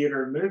because we're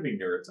theater and movie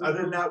nerds.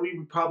 Other than that, we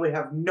would probably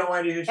have no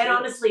idea who she And is.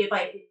 honestly, if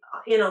I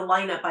in a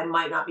lineup, I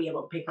might not be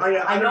able to pick her Oh, yeah,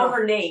 out. I I don't know know.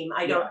 her name.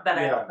 I don't, Yeah, but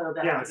I yeah. don't know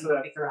that Yeah, I so can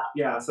that- pick her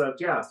out.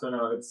 so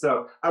no, it's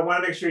so I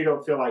want to make sure you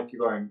don't feel like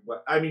you're going.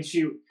 What? I mean,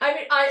 she I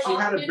mean, I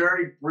had a often,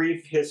 very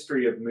brief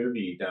history of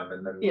moviedom,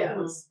 and then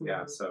Yeah.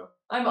 yeah. So,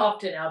 I'm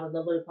often out of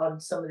the loop on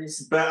some of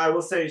these. but I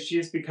will say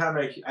she's become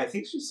I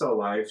think she's still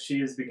alive.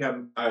 She has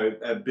become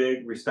a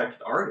big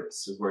respected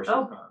artist, is where she's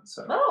Oh. gone.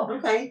 So Oh,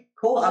 Okay,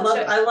 cool. I'll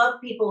check. I love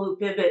people who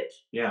pivot.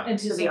 yeah.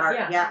 into To the art,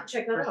 yeah,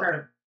 check that for out.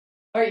 sure.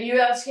 Are you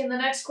asking the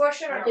next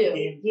question or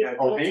you? Yeah.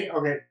 Oh, me?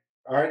 Okay.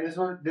 All right. This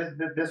one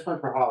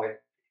for Holly,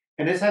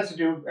 and this has to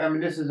do. I mean,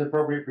 this is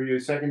appropriate for you.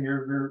 Second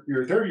year,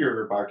 your third year of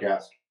your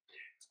podcast.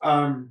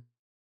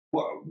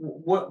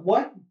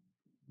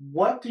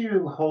 What do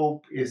you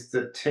hope is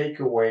the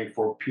takeaway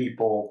for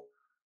people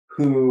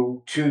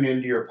who tune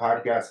into your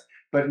podcast,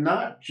 but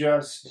not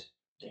just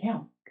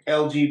Damn.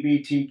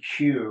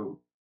 LGBTQ,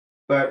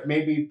 but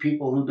maybe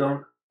people who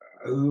don't,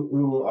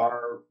 who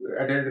are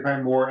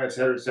identifying more as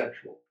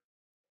heterosexual?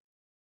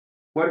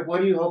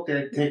 What do you hope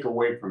to take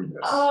away from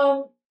this?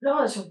 No,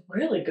 that's a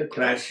really good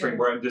Can I question.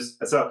 springboard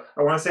just so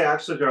I want to say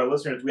actually to our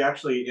listeners, we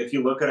actually, if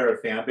you look at our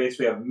fan base,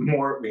 we have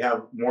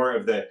more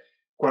of the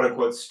quote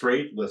unquote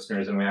straight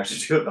listeners than we actually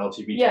do of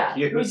LGBTQ. Yeah,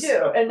 we do,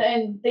 so-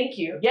 and thank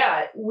you.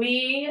 Yeah,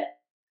 we,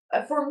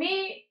 for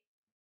me,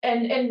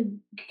 and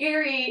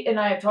Gary and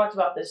I have talked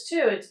about this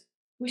too.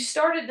 We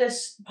started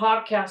this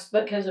podcast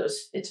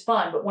because it's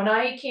fun, but when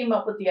I came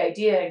up with the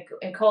idea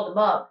and called him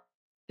up,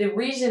 the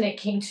reason it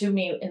came to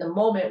me in the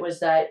moment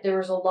was that there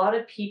was a lot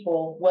of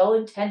people,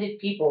 well-intended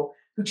people,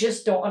 who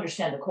just don't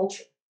understand the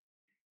culture.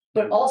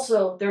 But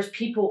also, there's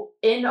people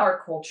in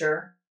our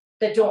culture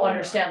that don't Oh, yeah.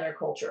 understand their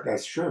culture.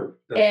 That's true.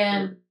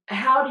 And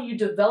how do you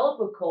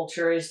develop a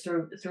culture is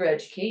through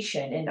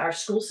education, and our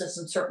school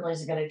system certainly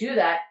isn't going to do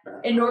that.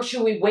 And nor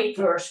should we wait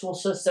for our school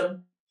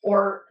system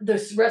or the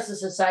rest of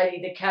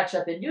society to catch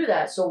up and do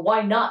that. So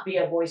why not be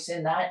a voice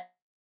in that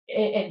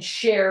and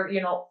share,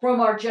 from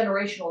our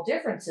generational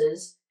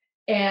differences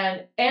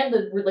and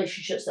the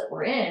relationships that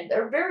we're in?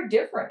 They're very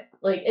different.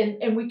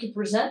 And we can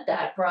present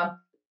that from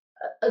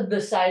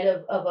the side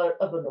of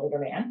an older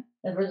man,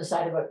 and from the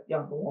side of a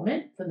younger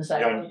woman, from the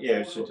side of Young, yeah,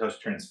 until she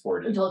turns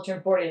 40. until it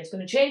turned 40. It's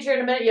going to change here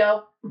in a minute,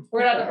 yo.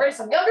 We're going to have to bring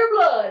some younger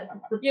blood,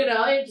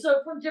 and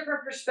so from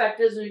different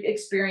perspectives and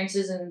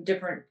experiences and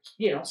different,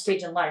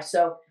 stage in life.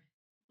 So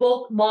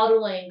both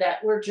modeling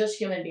that we're just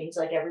human beings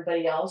like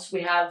everybody else.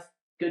 We have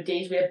good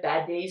days, we have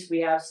bad days, we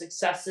have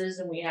successes,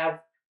 and we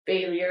have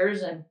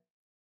failures, and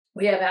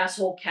we have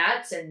asshole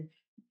cats and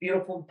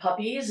beautiful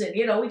puppies, and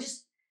we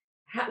just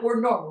we're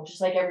normal, just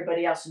like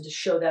everybody else, and to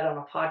show that on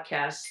a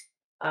podcast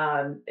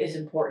is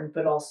important,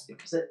 but also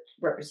because it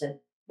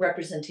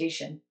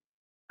representation.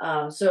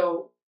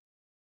 So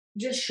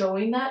just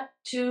showing that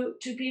to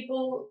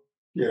people,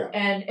 Yeah.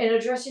 and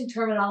addressing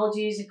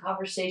terminologies and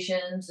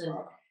conversations and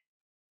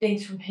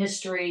things from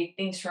history,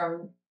 things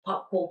from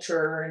pop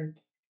culture, and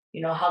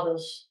how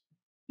those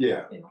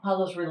Yeah. how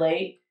those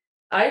relate.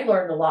 I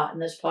learned a lot in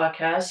this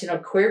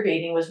podcast. Queer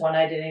baiting was one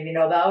I didn't even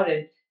know about,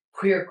 and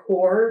queer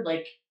core,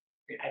 like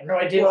I have no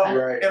idea. Well,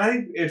 Right. and I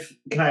think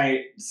can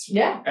I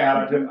Yeah. add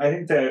on to it? I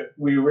think that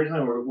we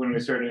originally were, when we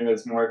started doing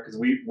this more, because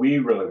we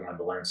really wanted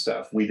to learn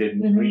stuff. We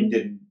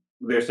didn't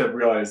there's stuff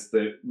realized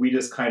that we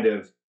just kind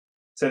of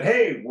said,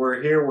 hey,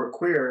 we're here, we're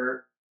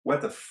queer.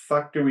 What the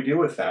fuck do we do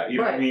with that? You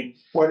know what I Right. mean?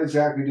 What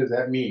exactly does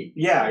that mean?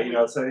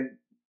 Yeah, so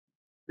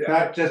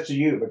Not just to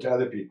you, but to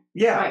other people.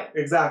 yeah, Right.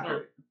 exactly.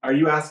 Yeah. Are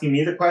you asking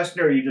me the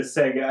question, or are you just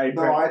saying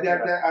No,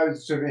 I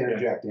was sort of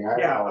interjecting.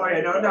 Yeah. Oh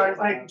yeah. No. It's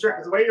like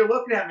because the way you're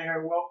looking at me,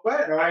 well,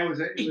 what? No, it was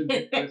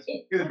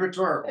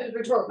rhetorical. It was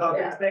rhetorical. Okay,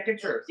 Yeah. just making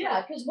sure.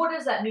 Yeah, because what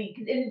does that mean?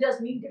 And it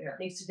does mean different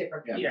things to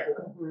different people.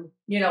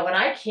 Yeah. When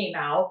I came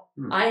out,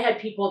 Hmm. I had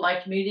people in my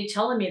community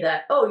telling me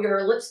that, oh, you're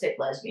a lipstick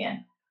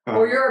lesbian,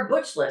 or you're a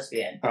butch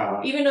lesbian.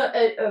 Even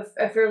a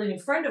fairly new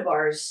friend of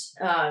ours,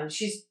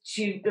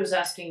 she was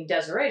asking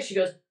Desiree. She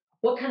goes,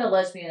 "What kind of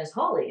lesbian is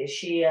Holly? Is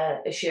she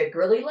a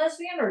girly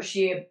lesbian, or is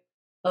she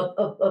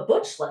a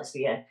butch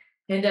lesbian?"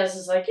 And Des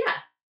is like, "Yeah,"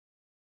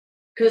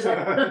 because she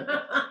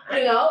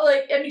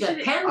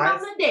Depends on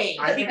the day.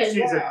 I think Because-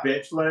 she's a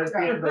bitch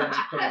lesbian, but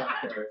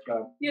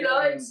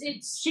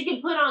it's She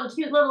can put on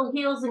cute little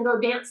heels and go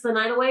dance the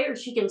night away, or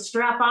she can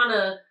strap on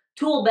a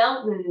tool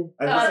belt and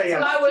I was gonna say, yeah.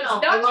 I was No,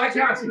 not I like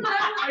sure.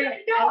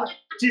 how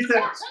she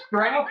said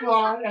strap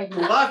on and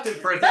left it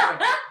for a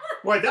second.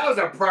 Boy, that was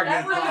a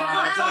pregnant pause.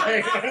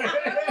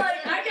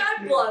 I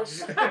got blush.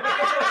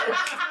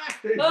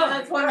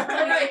 That's one. All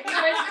right, you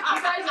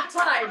guys are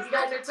tied. You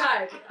guys are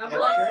tied. I'm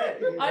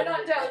I'm not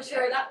entirely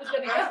sure that was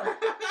gonna go.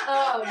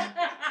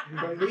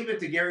 But leave it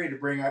to Gary to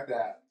bring up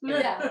that.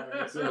 Yeah.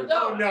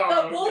 Oh,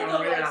 No, both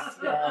of yeah. us.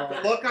 The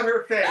look on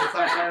her face.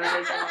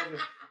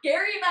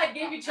 Gary and I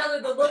gave each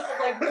other the look of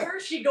like, where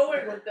is she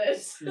going with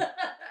this?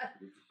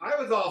 I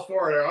was all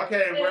for it.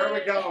 Okay, where are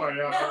we going?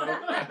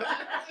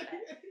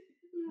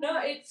 No,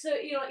 it's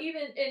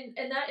even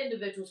and that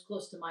individual's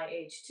close to my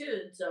age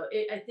too, and so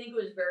I think it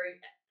was very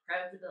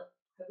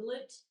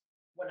prevalent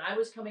when I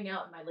was coming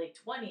out in my late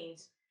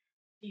 20s.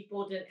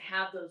 People didn't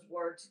have those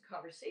words and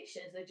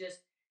conversations. They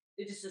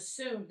just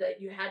assumed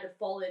that you had to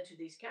fall into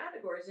these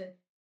categories,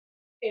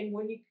 and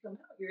when you come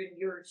out,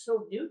 you're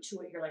so new to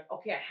it. You're like,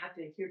 okay, I have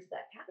to adhere to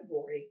that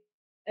category,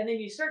 and then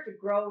you start to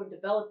grow and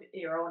develop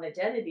your own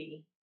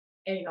identity,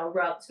 and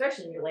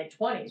especially in your late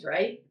 20s,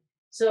 right?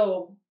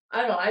 So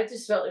I don't know. I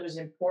just felt it was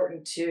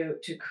important to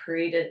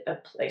create a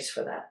place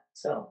for that.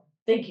 So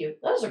thank you.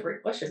 That was a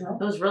great question. That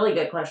was a really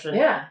good question.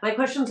 Yeah. My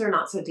questions are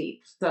not so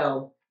deep,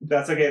 so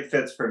That's okay. It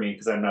fits for me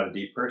because I'm not a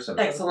deep person.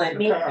 excellent.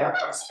 Me too.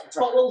 It's a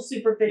little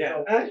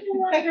superficial.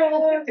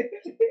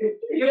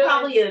 You're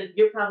probably an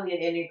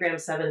Enneagram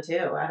 7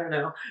 too. I don't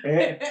know.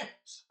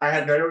 I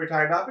had no idea what we were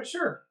talking about, but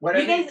sure.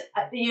 Whatever.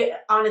 You guys,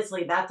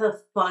 honestly, that's a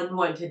fun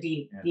one to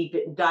deep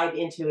dive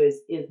into.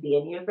 Is the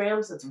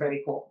Enneagrams? It's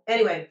very cool.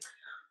 Anyway,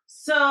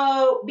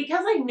 so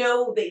because I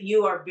know that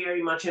you are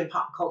very much in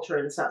pop culture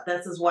and stuff,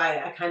 this is why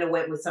I kind of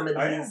went with some of Oh,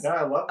 yeah. these. No,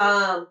 I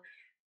love it.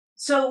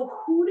 So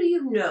who do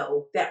you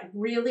know that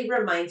really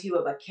reminds you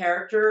of a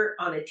character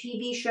on a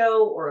TV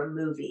show or a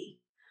movie?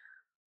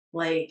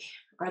 Like,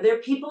 are there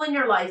people in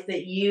your life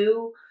that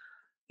you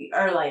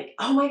are like,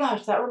 oh my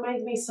gosh, that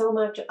reminds me so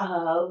much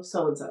of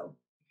so and so?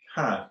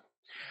 Huh.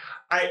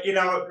 I'm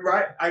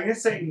gonna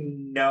say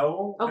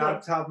no, Okay. not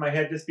off the top of my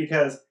head, just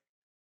because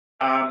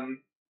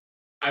I'm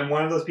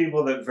one of those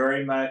people that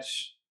very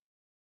much,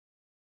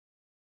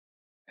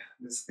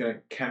 this is gonna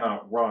come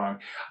out wrong.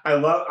 I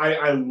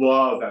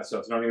love that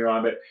stuff, so don't get me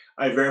wrong, but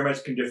I very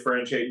much can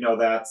differentiate, no,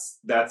 that's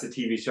a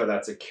TV show,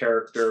 that's a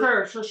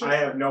character. Sure. I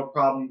have no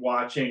problem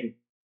watching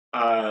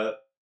my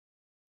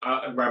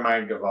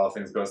mind of all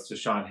things goes to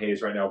Sean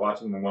Hayes right now,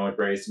 watching the Will and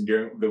Grace, and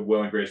during the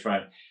Will and Grace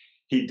run,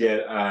 he did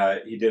a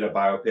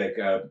biopic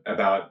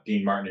about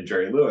Dean Martin and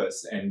Jerry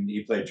Lewis, and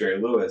he played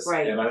Jerry Lewis.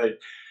 Right. And I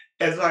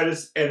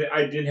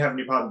didn't have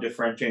any problem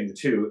differentiating the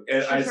two.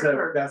 And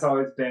Sure. that's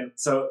always been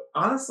so.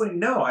 Honestly,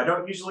 no, I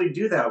don't usually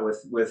do that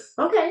with.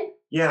 Okay.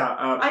 Yeah.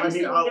 I just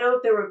didn't know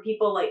if there were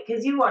people like,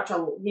 because you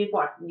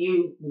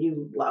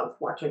love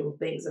watching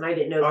things, and I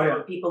didn't know if there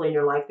were people in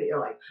your life that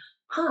you're like,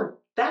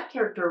 that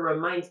character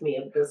reminds me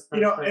of this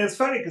You know, person. and it's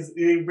funny because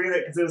you bring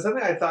that because it was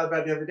something I thought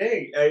about the other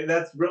day.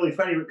 That's really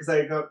funny because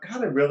I go,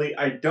 God,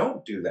 I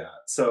don't do that.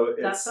 So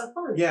That's it's so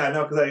fun. yeah,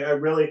 no, because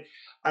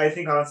I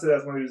think honestly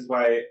that's one of the reasons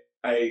why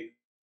I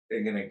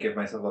am gonna give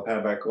myself a pat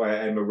on the back. Why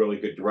I'm a really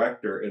good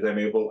director is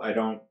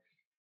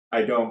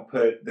I don't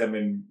put them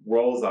in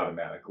roles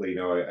automatically. You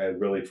know, I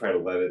really try to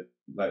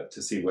let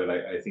to see what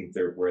I think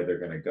where they're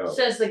gonna go.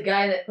 Says the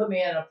guy that put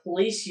me in a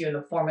police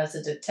uniform as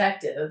a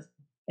detective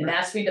and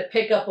asked me to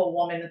pick up a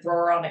woman and throw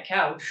her on the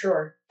couch.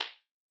 Sure,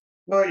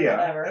 Well, yeah,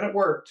 Whatever. and it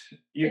worked.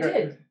 You it got-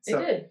 did. so-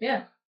 It did.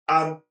 Yeah.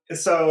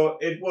 So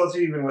it was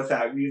even with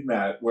that, using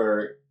that,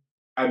 where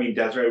I mean,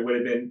 Desiree would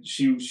have been,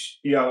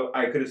 you know,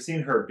 I could have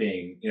seen her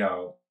being, you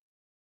know,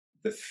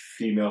 the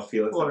female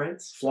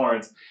Felix,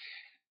 Florence.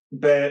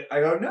 But I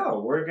go, no,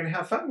 we're gonna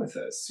have fun with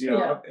this, you know,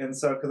 Yeah. and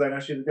so because I know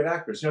she's a good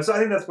actress, you know, so I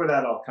think that's where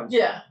that all comes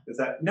Yeah. from. Is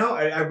that no,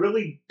 I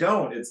really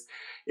don't.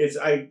 It's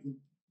I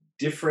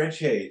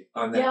differentiate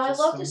on that. Yeah, I just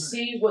love so to much.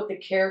 see what the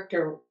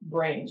character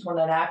brings when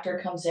an actor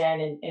comes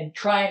in and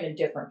try them in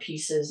different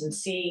pieces and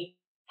see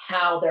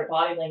how their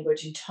body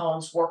language and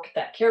tones work with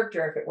that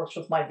character if it works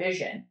with my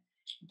vision.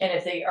 And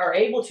if they are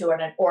able to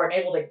or I'm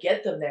able to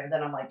get them there,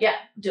 then I'm like, yeah,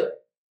 do it.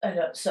 I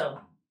know, so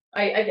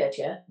I get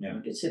you. Yeah.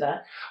 I can see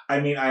that. I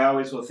mean, I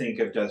always will think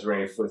of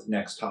Desiree with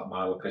Next Top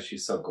Model because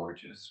she's so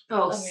gorgeous.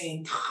 Oh, I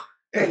mean,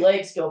 her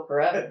legs go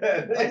forever.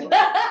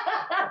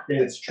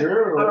 It's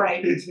true. all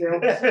right.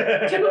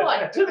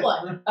 2-1,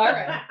 2-1. All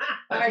right.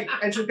 All right.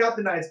 And she's got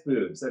the nice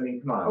boobs. I mean,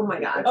 come on. Oh my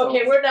God. That's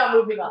Okay, all- we're now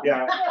moving on.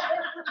 Yeah.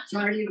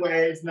 Tiny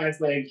legs, nice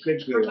legs, big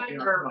boobs. you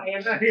know, Remember, come on. I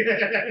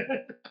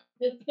am-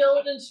 The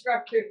field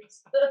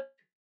instructors.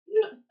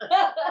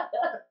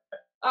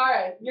 All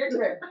right, your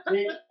turn.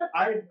 See,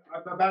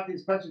 about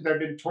these questions, I've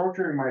been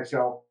torturing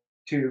myself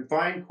to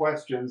find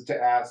questions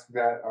to ask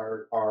that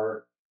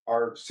are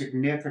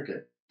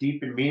significant,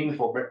 deep, and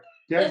meaningful. But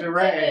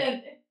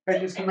Desiree has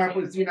just come up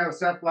with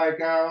stuff like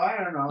I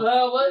don't know.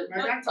 Well, what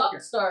That's top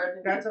okay. start?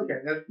 That's okay.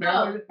 No,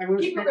 I'm gonna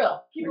keep it stick,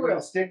 real. Keep it I'm gonna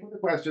real. stick with the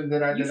questions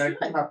that I You that I should.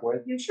 came up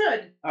with. You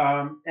should.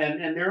 And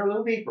they're a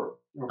little deeper.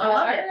 Okay? All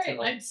love right,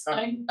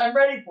 it. I'm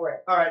ready for it.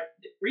 All right.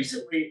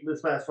 Recently,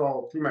 this last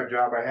fall, through my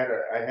job, I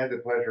had the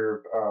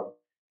pleasure of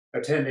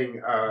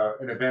attending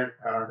an event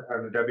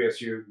on the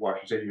WSU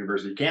Washington State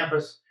University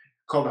campus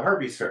called the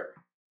Harpies Fair.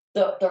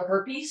 The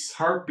herpes.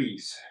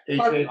 Harpies,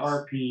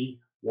 Harpies.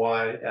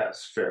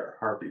 HARPYS Fair,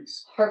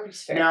 Harpies.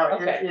 Herpes fair. Now,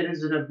 okay. it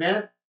is an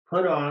event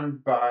put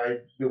on by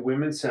the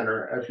Women's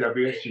Center at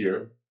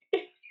WSU.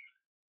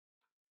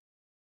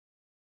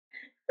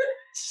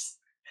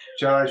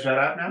 Shall I shut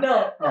up now?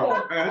 No,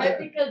 Oh.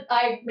 because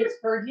I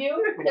misheard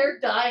you. They're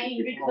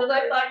dying because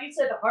I thought you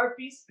said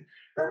herpes.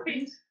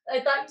 Herpes.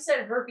 I thought you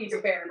said herpes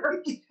fair.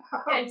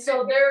 And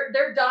so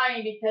they're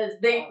dying because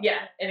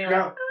anyway.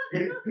 No,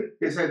 it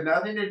has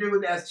nothing to do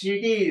with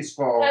STDs,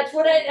 folks. That's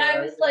what I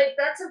was like,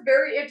 that's a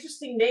very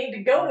interesting name to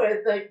go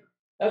with. Like,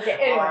 okay,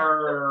 anyway.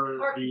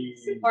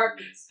 Herpes.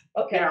 Harpies.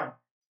 Herpes. Okay.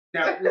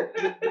 Now,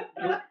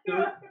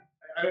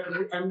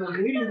 I'm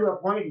leading to a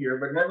point here,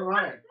 but never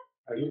mind.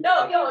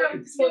 No,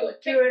 Let's do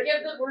it.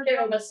 give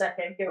them a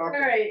second. Give 'em- Okay.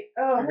 All right.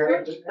 Oh,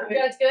 Okay. You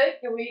guys good?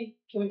 Can we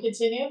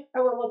continue? I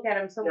will look at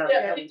him. So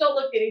Yeah, please don't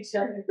look at each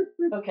other.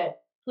 Okay.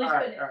 Please All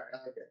right, finish all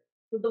right, okay.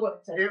 with the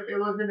website. It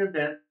was an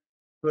event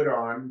put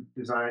on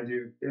designed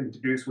to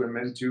introduce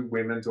women to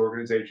women's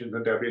organizations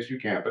on WSU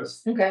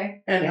campus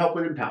Okay. and help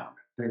with empowerment,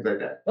 things like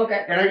that.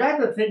 Okay. And I got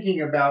to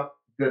thinking about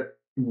the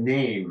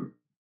name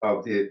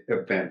of the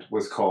event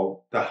was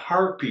called the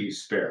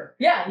Harpies Fair.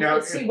 Yeah, you Now,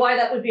 can see why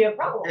that would be a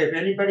problem. If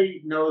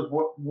anybody knows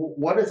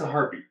what is a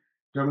harpy,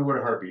 tell me what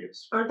a harpy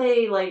is. aren't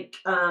they like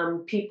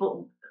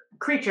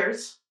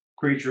creatures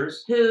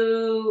Creatures,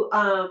 who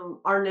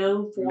are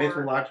known for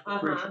mythological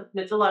creatures.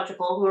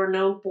 mythological, who are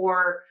known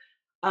for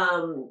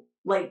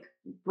like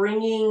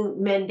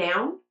bringing men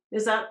down?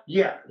 Is that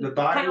Yeah, the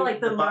body, Kinda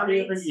like the body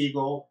of an mermaids.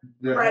 eagle,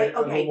 the Right, head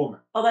of okay. a woman.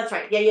 oh that's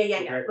right.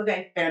 Yeah.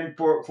 Okay. And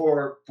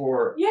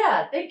for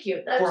Yeah, thank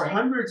you. That's for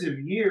hundreds of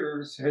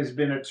years has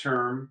been a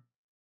term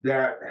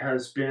that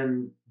has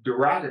been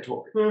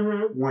derogatory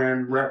Mm-hmm.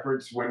 when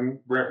reference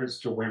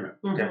to women.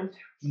 Okay.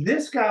 Mm-hmm.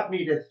 This got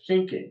me to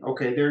thinking,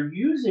 okay, they're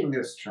using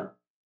this term,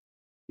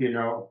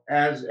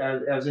 as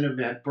an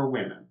event for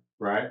women,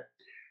 right?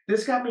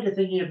 This got me to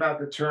thinking about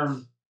the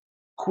term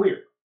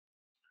queer.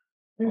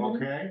 Mhm.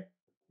 Okay.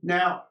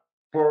 Now,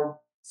 for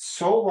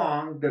so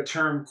long, the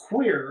term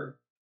queer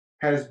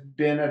has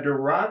been a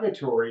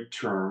derogatory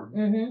term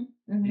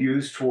Mhm.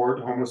 used toward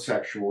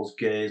homosexuals,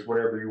 gays,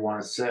 whatever you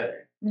want to say.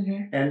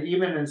 Mhm. And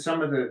even in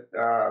some of the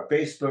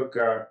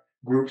Facebook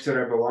groups that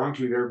I belong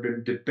to, there have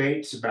been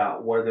debates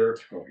about whether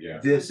Oh yeah.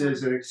 this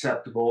is an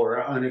acceptable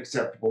or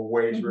unacceptable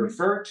way to Mhm.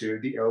 refer to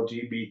the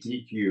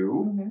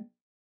LGBTQ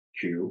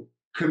Mhm.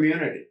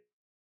 community.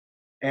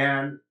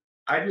 And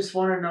I just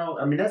want to know,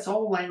 I mean, that's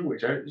all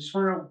language. I just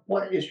want to know,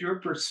 what is your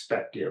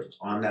perspective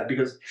on that?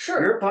 Because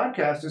Sure. your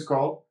podcast is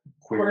called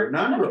Queer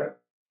Conundrum.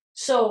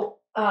 So,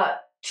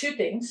 two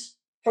things.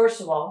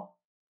 First of all,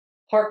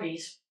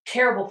 harpies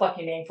terrible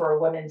fucking name for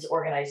a women's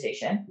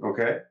organization.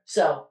 Okay.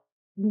 So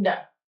no.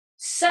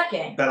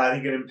 Second, But I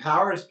think it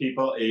empowers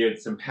people.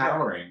 It's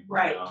empowering. you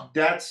Right. know.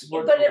 That's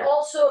what. but it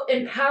also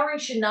empowering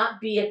should not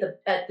be at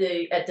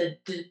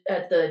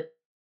the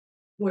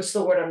what's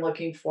the word I'm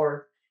looking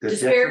for? the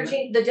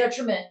Disparaging the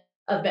detriment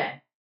of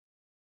men.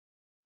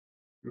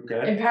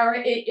 detriment? Okay.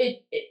 Empowering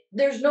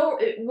there's no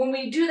when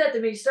we do that,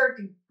 then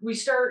we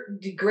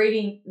start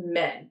degrading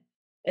men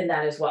in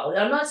that as well.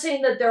 I'm not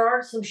saying that there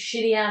aren't some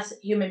shitty ass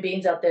human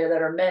beings out there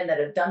that are men that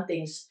have done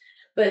things,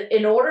 but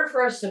in order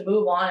for us to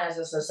move on as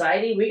a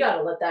society, we got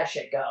to let that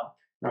shit go.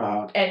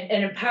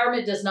 And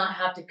empowerment does not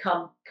have to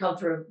come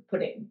through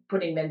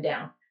putting men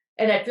down.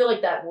 And I feel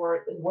like that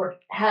word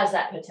has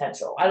that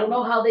potential. I don't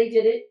know how they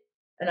did it,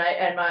 and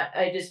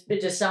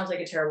it just sounds like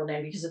a terrible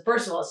name because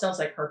first of all, it sounds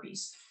like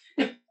herpes.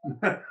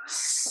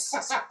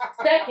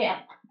 Second,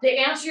 to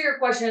answer your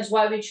question as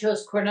why we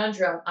chose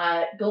Queernundrum,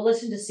 go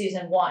listen to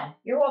season 1.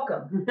 You're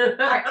welcome. All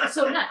right,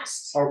 so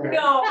next. Okay.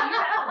 No.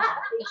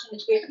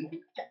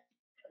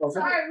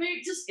 Sorry,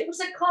 it was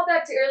a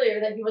callback to earlier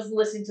that he wasn't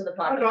listening to the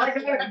podcast. I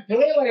listened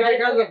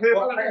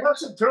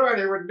to it,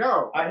 I would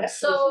know. I have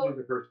So- listened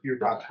to the first few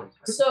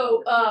podcasts.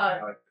 So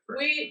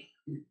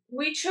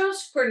we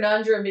chose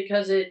Queernundrum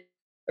because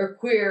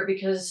queer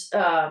because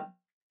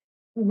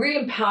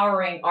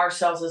re-empowering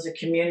ourselves as a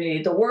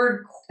community. The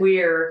word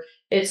queer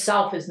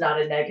itself is not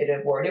a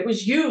negative word. It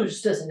was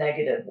used as a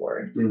negative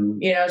word. Mhm.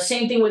 You know,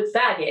 same thing with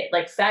faggot.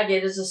 Like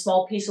faggot is a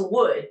small piece of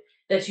wood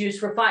that's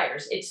used for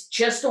fires. It's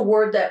just a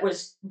word that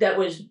was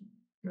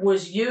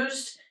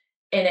used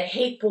in a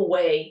hateful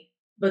way,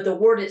 but the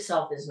word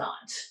itself is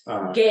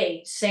not.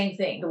 Gay, same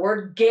thing. The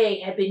word gay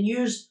had been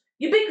used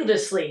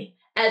ubiquitously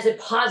as a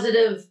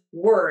positive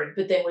word,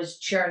 but then was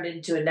churned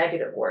into a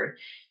negative word,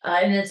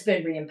 and it's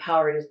been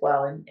re-empowered as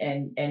well.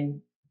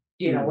 And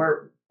you know,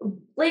 where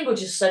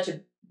language is such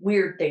a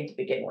weird thing to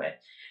begin with,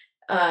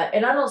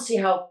 and I don't see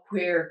how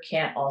queer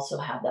can't also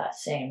have that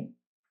same,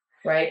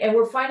 right? And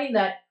we're finding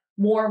that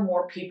more and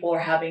more people are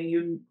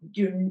having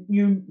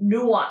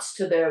nuance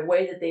to their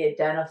way that they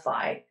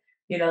identify.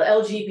 You know,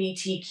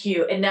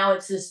 LGBTQ, and now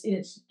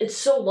it's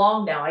so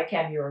long now I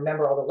can't even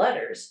remember all the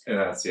letters.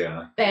 Yeah.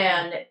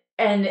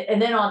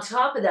 And then on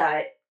top of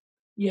that,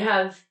 you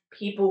have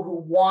people who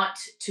want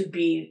to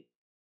be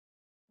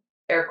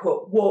air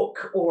quote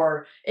woke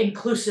or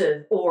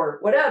inclusive or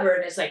whatever,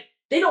 and it's like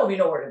they don't even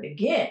know where to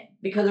begin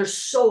because there's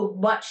so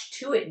much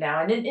to it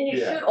now, and it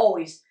should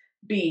always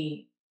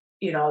be,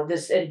 you know,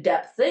 this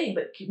in-depth thing,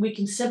 but we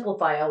can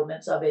simplify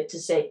elements of it to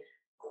say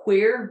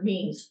queer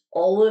means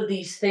all of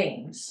these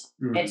things.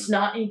 Mhm. It's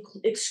not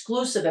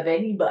exclusive of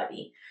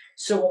anybody.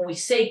 So when we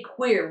say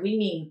queer, we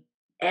mean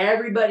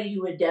everybody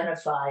who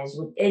identifies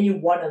with any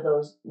one of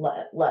those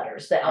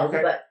letters, the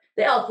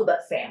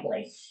alphabet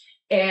family.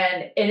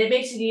 And it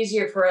makes it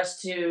easier for us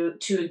to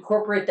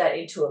incorporate that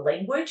into a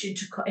language,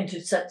 into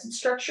sentence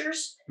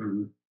structures,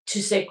 Mhm.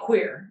 to say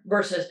queer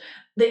versus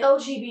the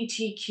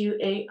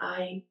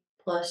LGBTQAI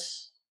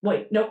plus.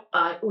 You know,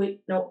 I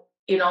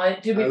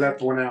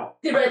left one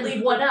out. did I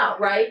leave one out,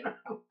 right?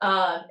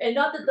 And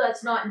not that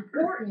that's not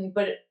important,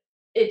 but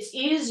it's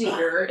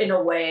easier in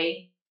a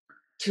way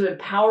to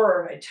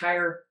empower an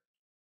entire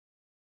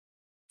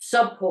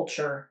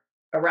subculture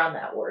around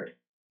that word.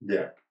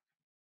 Yeah.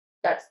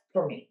 That's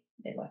for me,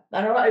 anyway.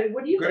 I don't know.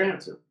 What do you Good think?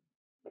 answer.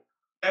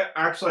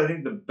 Actually, I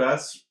think the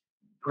best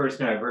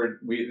person I've heard,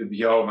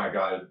 oh my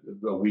God,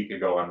 a week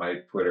ago on my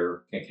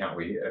Twitter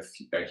account,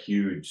 a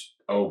huge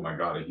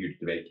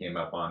debate came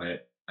up on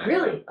it.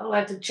 Really? Oh, I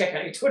have to check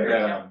out your Twitter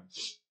account.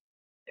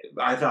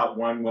 I thought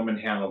one woman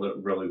handled it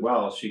really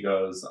well. She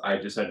goes, I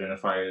just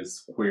identify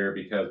as queer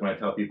because when I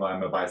tell people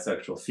I'm a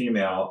bisexual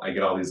female, I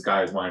get all these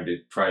guys wanting to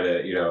try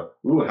to,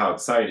 ooh, how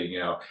exciting,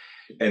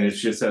 and it's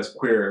just as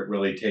queer, it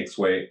really takes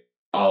away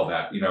all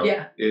that,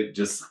 Yeah. It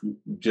just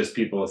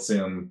people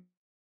assume,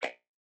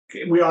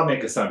 we all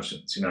make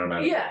assumptions, no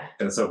matter. Yeah.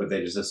 And so, but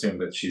they just assume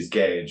that she's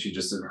gay, and she would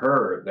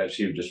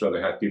just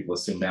rather have people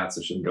assume that,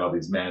 so she can get all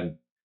these men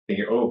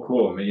thinking, oh,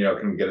 cool,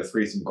 can we get a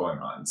threesome going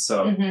on?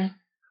 So Mhm.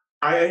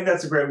 I think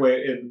that's a great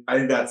way, and I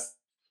think that's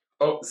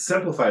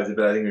simplifies it,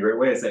 but I think the great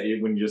way is that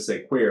when you just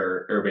say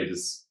queer, everybody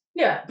just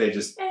Yeah. they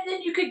just And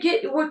then you could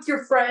get with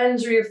your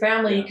friends or your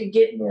family, you could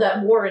get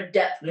that more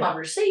in-depth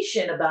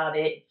conversation about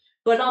it.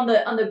 But on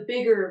the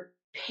bigger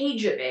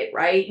page of it,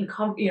 right? And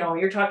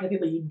you're talking to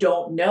people you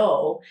don't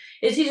know.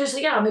 It's easier to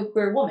say, yeah, I'm a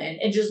queer woman,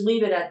 and just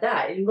leave it at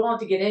that. You don't have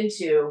to get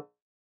into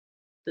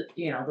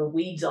the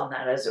weeds on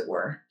that, as it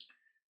were.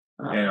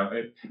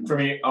 For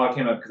me, it all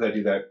came up because I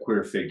do that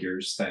queer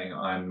figures thing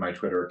on my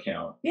Twitter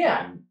account.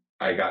 Yeah. And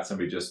I got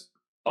somebody just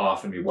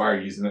off of me, why are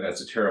you using that?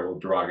 That's a terrible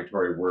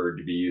derogatory word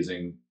to be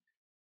using.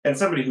 And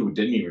somebody who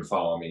didn't even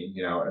follow me,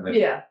 and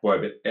then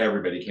but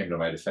everybody came to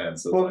my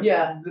defense. So Well,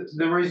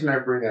 the reason I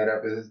bring that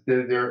up is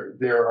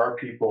there are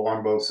people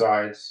on both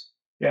sides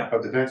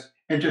of the fence,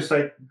 and just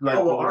like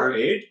our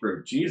age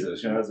group,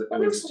 Jesus, There's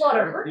a lot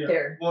of hurt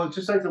there. Well, it's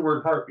just like the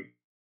word harpy.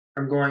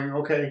 I'm going,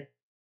 okay,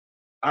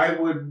 I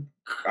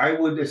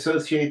would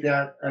associate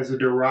that as a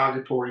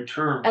derogatory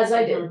term. As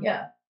I did,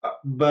 yeah.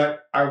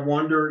 But I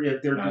wonder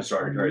if they're Not just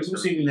derogatory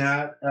using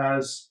that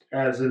as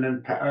as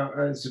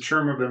a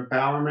term of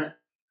empowerment,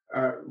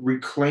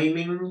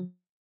 reclaiming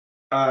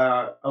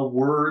a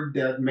word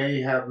that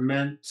may have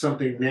meant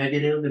something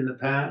negative in the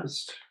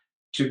past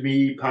to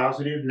be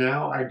positive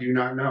now. I do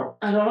not know.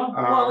 I don't know.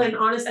 Well, and I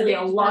honestly, think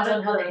a it lot depends on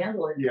of how they the,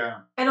 handle it. Yeah.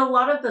 and a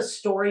lot of the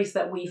stories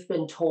that we've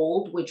been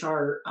told, which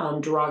are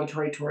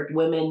derogatory toward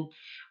women,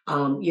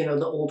 you know,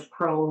 the old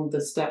crone,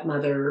 the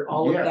stepmother,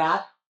 all of Yes.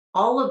 that,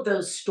 all of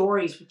those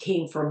stories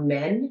came from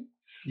men.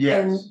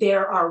 Yes. And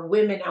there are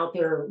women out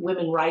there,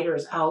 women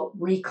writers out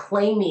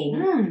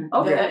reclaiming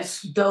Okay.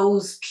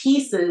 those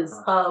pieces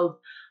of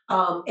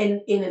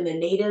and in the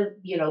native,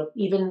 you know,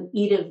 even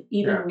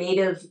Yeah.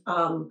 native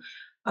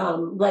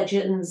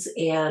legends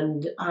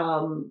and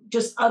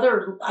just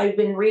other. I've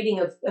been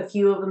reading a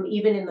few of them,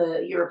 even in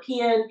the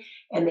European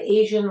and the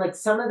Asian. Like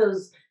some of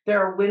those, there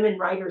are women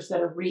writers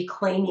that are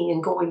reclaiming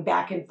and going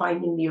back and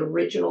finding the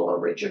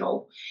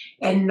original,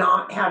 and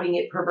not having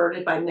it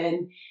perverted by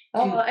men.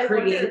 Oh, to I wonder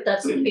create- if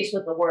that's the case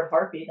with the word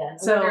harpy then. I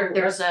So wonder if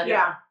there's a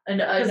yeah.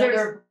 another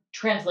there's-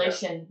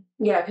 translation.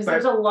 Yeah, because But-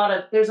 there's a lot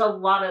of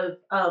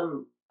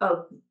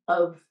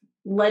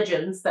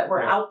legends that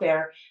were Yeah. out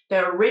there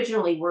that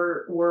originally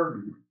were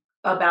Mhm.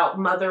 about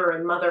Mother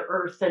and Mother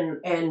Earth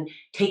and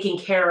taking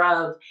care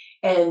of,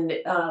 and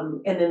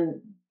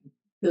then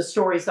the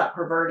stories got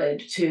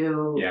perverted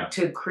Yeah.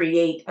 to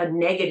create a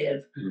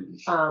negative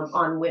Mhm.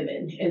 on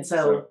women, and so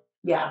So-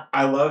 yeah.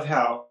 I love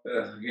how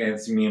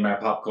it's me and my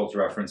pop culture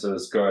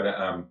references go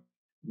to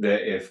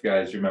if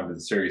guys remember the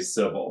series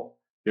Sybil,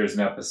 there's an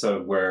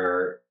episode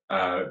where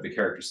the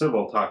character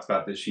Sybil talks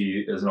about that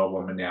she is an old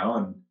woman now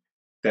and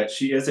that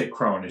she is a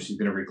crone and she's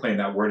going to reclaim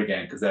that word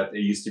again because that it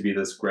used to be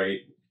this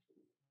great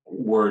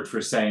word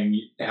for saying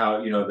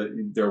how, you know,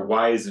 that they're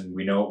wise and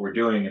we know what we're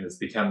doing, and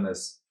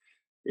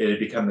it had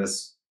become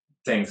this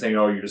thing saying,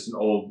 oh, you're just an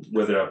old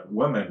withered up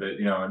woman. But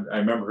you know, and I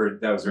remember her,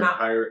 that was her Not-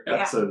 entire yeah.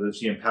 episode that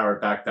she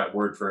empowered back that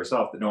word for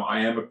herself, that no, I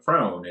am a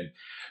crone, and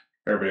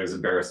everybody was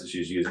embarrassed that she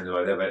was using it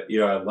like that. But you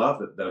know, I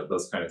love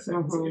those kind of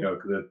things, Mhm. you know,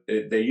 because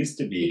they used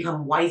to be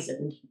Become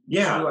wizened.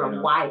 yeah, You are you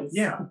know, wise.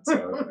 yeah. So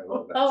I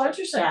love that. Oh, So-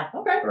 interesting. Yeah.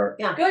 Okay. or-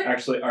 Yeah. Good.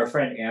 Actually, our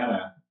friend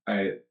Anna,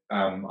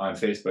 on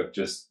Facebook,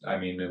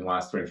 in the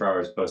last 24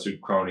 hours,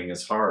 posted "Croning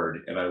is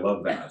hard," and I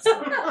love that. So,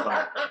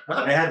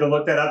 I had to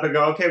look that up and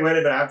go, okay, wait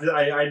a minute,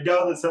 I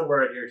know there's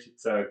somewhere in here.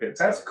 So good.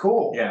 That's So,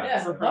 cool. yeah.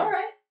 Yeah. Mhm. All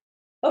right.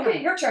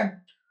 Okay, your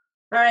turn.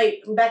 All right,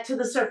 back to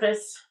the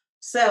surface.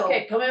 So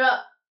Okay, coming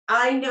up.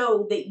 I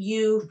know that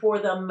you, for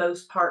the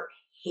most part,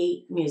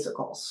 hate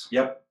musicals.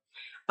 Yep.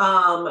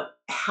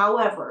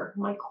 However,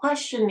 my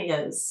question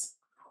is,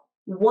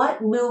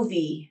 what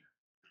movie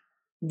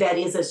that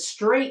is a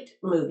straight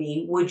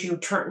movie would you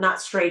turn,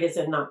 not straight as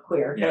in not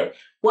queer, Yeah. but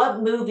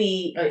what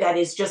movie Right. that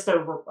is just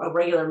a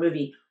regular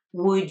movie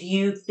would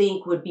you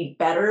think would be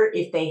better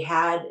if they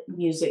had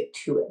music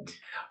to it?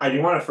 I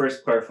do want to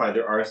first clarify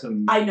there are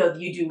some. I know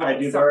you do. I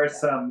love do. some There are of that.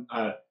 some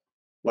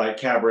like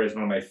Cabaret is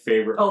one of my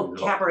favorite. Oh,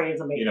 movies of all Cabaret time,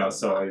 is amazing. You know,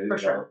 so I for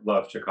sure.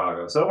 love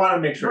Chicago. So I want to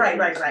make sure. Right.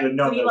 that So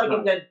no, you that's like not-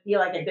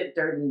 a good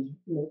dirty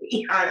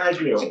movie. I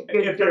do. Such a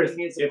good If there's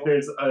musical.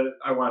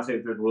 I want to say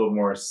if there's a little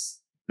more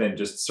than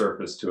just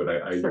surface to it.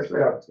 I For usually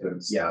sure.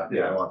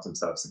 want I want some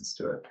substance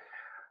to it.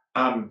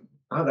 Oh,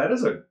 that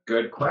is a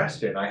good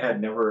question. I had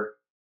never.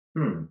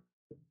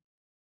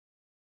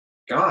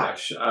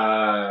 Gosh,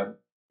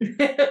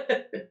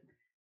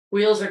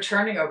 Wheels are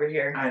turning over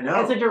here. I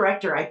know. As a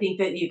director, I think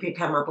that you could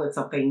come up with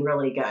something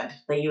really good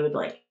that you would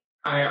like.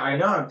 I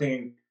know. I'm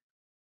thinking.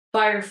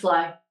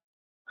 Firefly.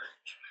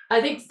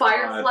 I think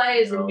Firefly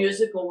as a no.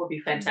 musical would be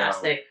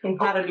fantastic. They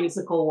had a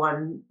musical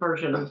one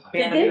version.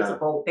 They had Did they? a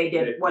musical. They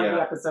did. One of the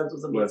Yeah. episodes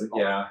was a Was musical.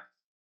 yeah.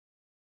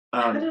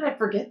 How did I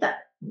forget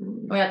that?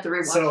 We have to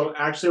rewatch So it.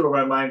 actually, where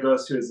my mind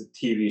goes to is a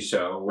TV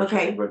show, which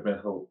Okay. I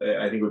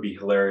think would be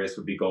hilarious.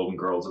 Would be Golden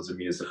Girls as a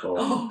musical.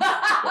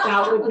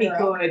 That would be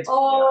good.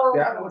 Oh,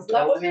 That would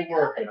that would be totally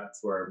work. good. That's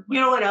where. You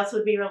know what else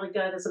would be really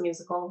good as a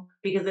musical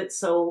because it's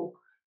so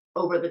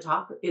over the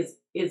top is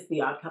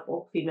The Odd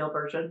Couple female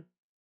version.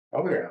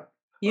 Oh yeah.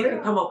 You Oh, can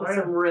yeah. come up with Oh,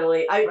 some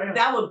really. Oh, yeah.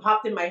 That one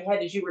popped in my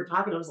head as you were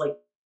talking. I was like,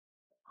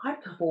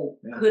 Odd Couple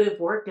Yeah. could have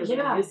worked as a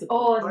Yeah. musical.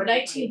 Oh, it's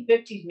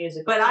 1950s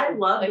music. But I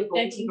love the like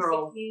Golden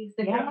Girls.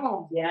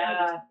 1960s.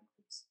 Yeah.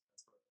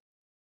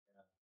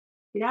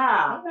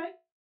 Yeah, Okay.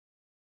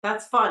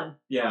 that's fun.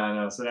 Yeah, I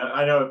know. So now,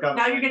 I know. It got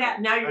Now my- you're gonna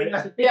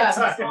have to think Yeah. of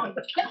some song.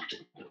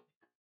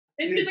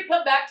 It's gonna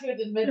come back to it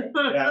in a minute.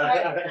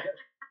 Yeah.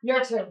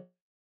 Your turn.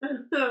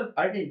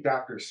 I think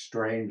Dr.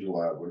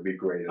 Strangelove would be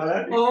great. Oh,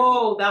 that'd be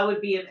Oh, that would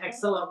be an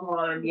excellent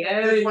one. I just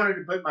Yes. wanted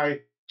to put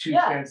my 2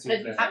 Yeah, cents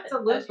in there.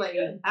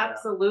 Absolutely.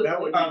 Absolutely.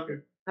 That would be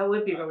good. That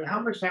would be really How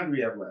much time do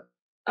we have left?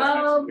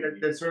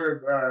 That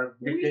sort of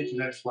dictates the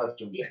next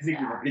question. I think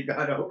we've already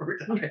gone over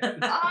time.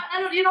 I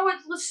don't. You know what?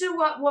 Let's do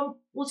one.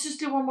 Let's just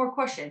do one more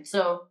question.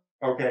 So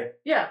Okay.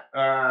 yeah.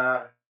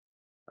 I'm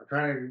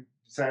trying to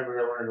decide whether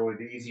I want to go with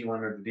the easy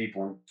one or the deep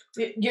one.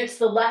 It's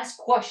the last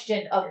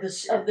question of the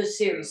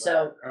series,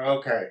 so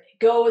Okay.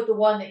 go with the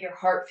one that your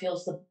heart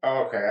feels the.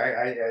 Okay.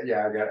 I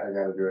got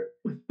to do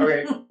it.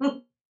 Okay.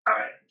 All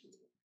right.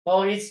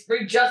 Well, he's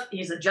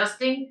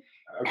adjusting.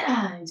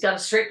 Okay. He's got a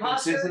straight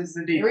posture. This is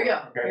the deep Here we go.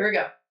 one. Okay. Here we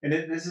go. And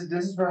this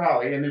is for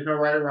Holly, and there's no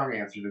right or wrong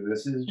answer to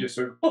this. This is just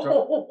a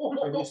total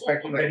But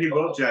speculation. he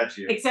will judge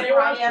you. Except for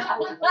I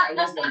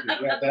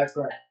am. Yeah, that's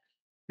right.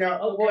 Now,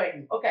 Oh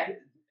boy. Okay.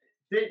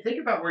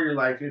 think about where your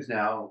life is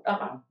now,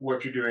 Uh-huh.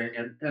 what you're doing,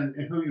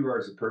 and who you are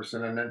as a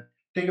person, and then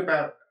think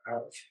about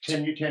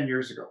 10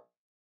 years ago,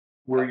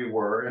 where you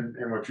were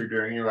and what you're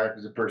doing in your life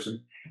as a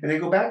person, and then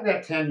go back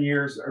that 10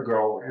 years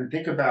ago and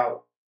think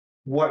about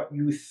what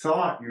you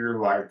thought your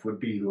life would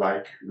be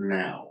like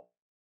now,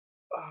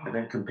 and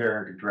then compare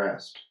and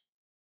contrast.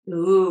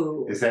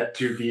 Ooh. Is that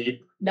too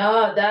deep?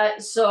 No,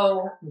 that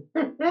so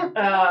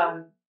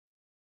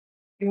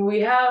we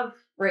have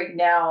right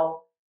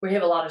now. We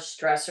have a lot of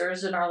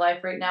stressors in our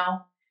life right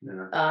now.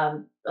 Yeah.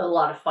 A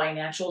lot of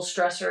financial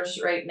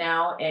stressors right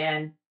now,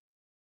 and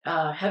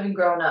having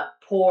grown up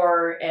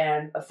poor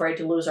and afraid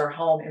to lose our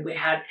home, and we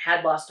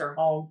had lost our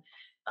home,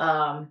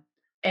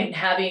 and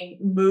having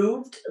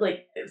moved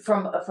like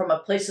from a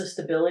place of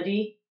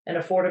stability and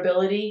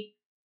affordability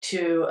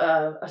to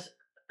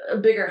a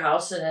bigger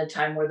house in a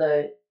time where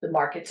the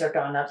markets are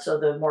gone up, so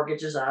the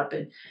mortgage is up,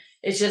 and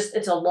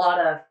it's a lot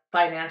of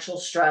financial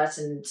stress,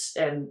 and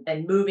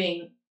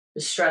moving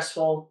is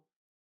stressful,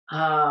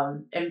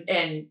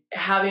 and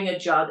having a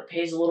job that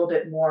pays a little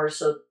bit more,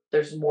 so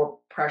there's more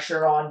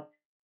pressure on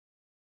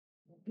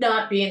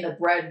not being the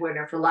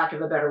breadwinner, for lack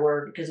of a better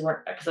word,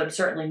 because I'm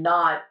certainly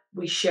not.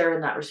 We share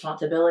in that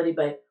responsibility,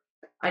 but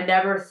I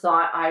never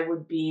thought I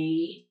would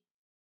be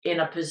in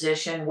a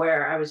position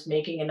where I was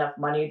making enough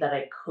money that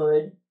I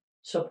could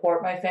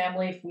support my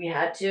family if we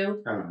had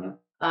to. I don't know.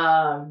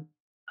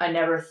 I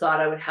never thought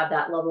I would have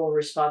that level of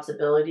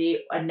responsibility.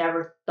 I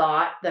never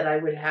thought that I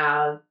would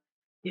have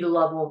the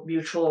level of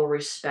mutual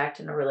respect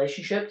in a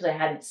relationship, because I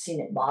hadn't seen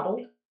it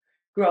modeled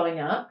growing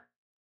up.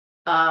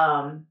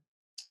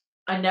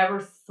 I never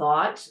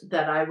thought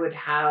that I would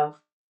have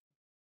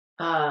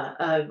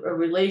a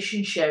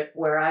relationship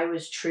where I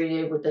was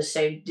treated with the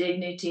same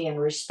dignity and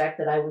respect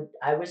that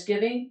I was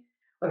giving,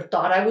 or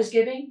thought I was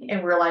giving,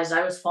 and realized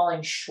I was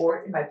falling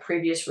short in my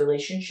previous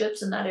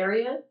relationships in that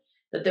area.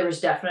 That there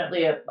was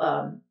definitely a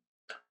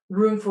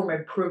room for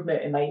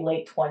improvement in my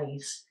late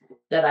 20s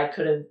that I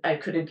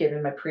could have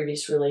given my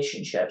previous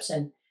relationships,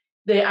 and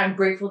I'm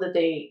grateful that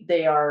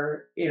they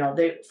are,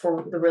 they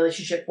for the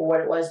relationship for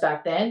what it was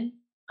back then,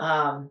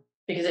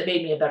 because it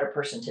made me a better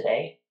person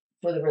today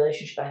for the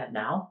relationship I have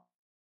now,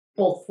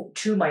 both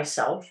to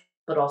myself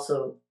but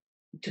also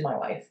to my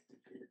wife.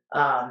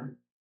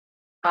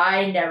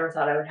 I never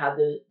thought I would have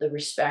the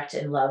respect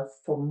and love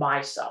for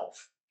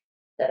myself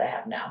that I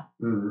have now.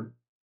 Mm-hmm.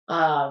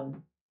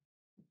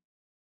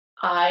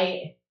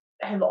 I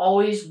have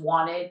always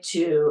wanted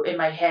to, in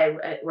my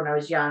head when I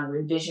was young,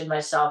 envision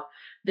myself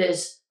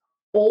this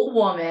old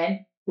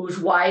woman who's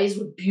wise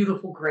with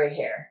beautiful gray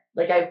hair.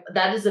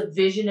 That is a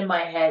vision in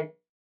my head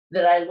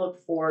that I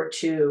look forward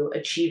to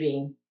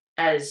achieving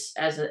as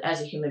a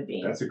human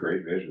being. That's a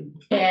great vision.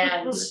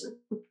 And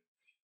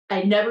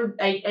I never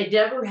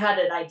had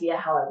an idea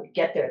how I would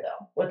get there,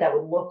 though, what that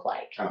would look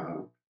like.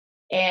 Uh-huh.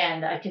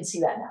 And I can see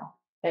that now.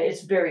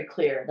 It's very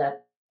clear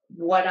that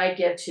what I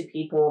give to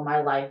people in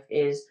my life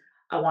is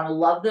I want to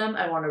love them,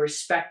 I want to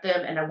respect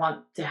them, and I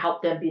want to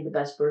help them be the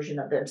best version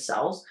of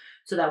themselves,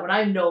 so that when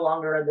I'm no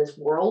longer in this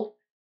world,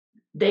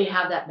 they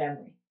have that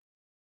memory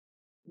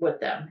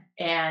with them.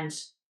 And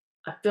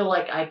I feel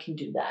like I can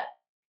do that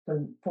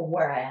from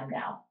where I am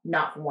now,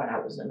 not from when I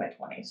was in my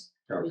 20s.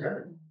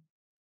 Okay.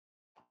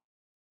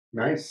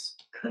 Nice.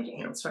 Good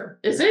answer.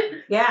 Is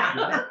it?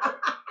 Yeah.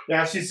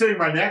 Yeah, she's sitting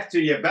right next to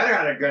you. You better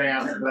have a good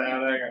answer for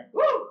that.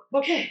 Woo!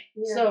 Okay.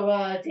 Yeah. So,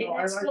 No, Dave, I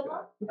that's like still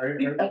that.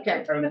 on?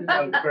 Okay.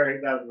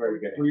 That was very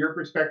good. For your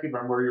perspective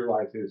on where your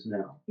life is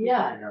now.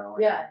 Yeah.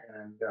 Yeah.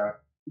 And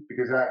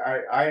because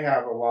I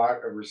have a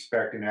lot of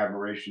respect and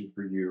admiration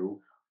for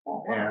you,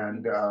 Oh, wow.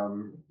 and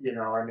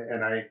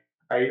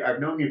I've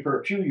known you for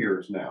a few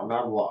years now,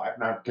 not a lot,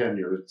 not 10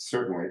 years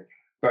certainly,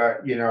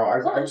 but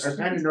I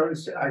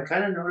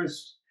kind of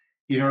noticed,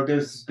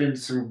 there's been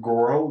some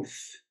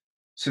growth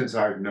since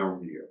I've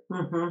known you.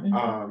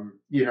 Mm-hmm.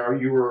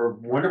 You were a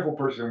wonderful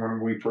person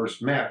when we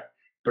first met,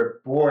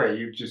 but boy,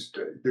 you just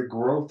the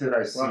growth that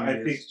I see. Well, I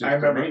is think just I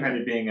remember amazing. kind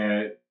of being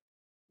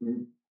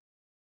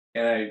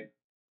and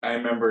I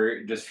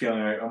remember just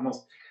feeling like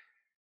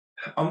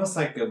almost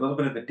like a little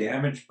bit of a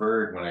damaged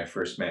bird when I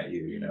first met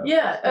you.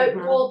 Yeah.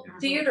 Mhm. Well,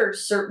 theater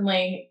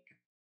certainly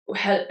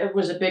it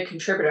was a big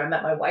contributor. I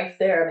met my wife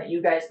there. I met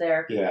you guys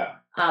there. Yeah.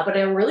 But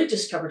I really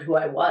discovered who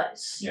I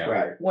was. Yeah.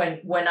 Right.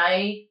 When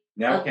I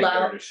Now I can't get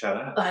allow- her to shut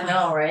up. I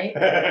know, right?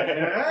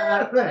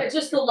 It's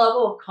just the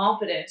level of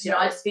confidence.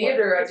 At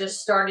theater, I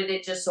just started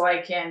it just so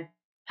I can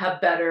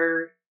have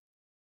better,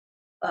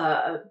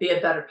 be a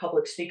better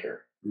public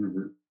speaker.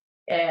 Mhm.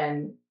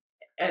 And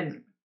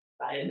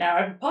I now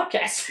have a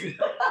podcast.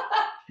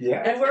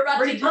 Yeah. And we're about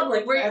Pretty to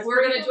public. we're That's we're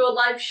pretty gonna do a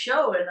live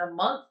show in a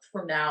month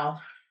from now.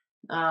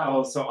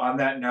 Oh, so on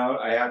that note,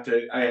 I have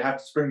to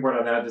springboard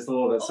on that just a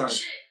little bit. oh Sorry.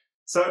 shit.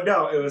 So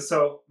no, it was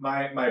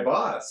my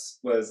boss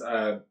was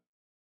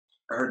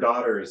her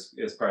daughter is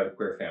part of the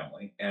queer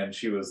family, and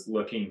she always was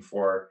looking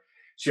for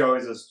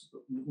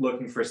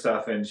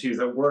stuff, and she was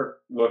at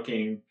work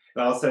looking,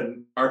 and all of a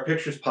sudden our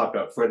pictures popped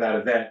up for that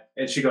event,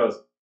 and she goes,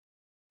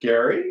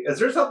 "Gary, is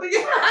there something?"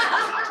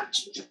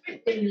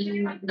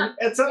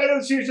 And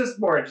so she was just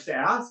more just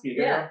asking.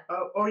 Yeah.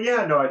 Oh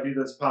yeah, no, I do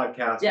this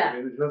podcast. Yeah.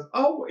 And she goes,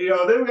 oh,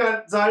 then we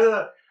got side of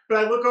that.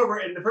 But I look over,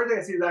 and the first thing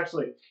I see is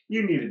actually,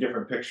 you need a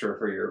different picture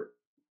for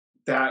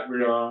that.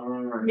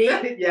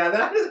 Me? Yeah,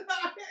 that is.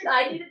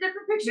 I need a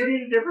different You picture.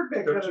 need a different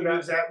picture. Don't you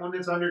use that one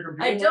that's on your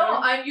computer? I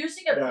don't. I'm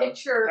using a No.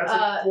 picture. That's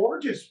a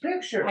gorgeous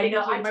picture. I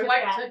know, My took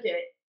wife that. took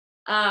it.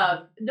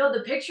 No,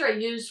 the picture I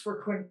used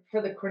for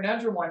the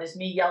Conundrum one is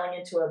me yelling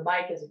into a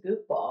mic as a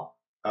goofball.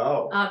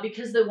 Oh.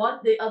 Because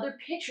the other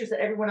pictures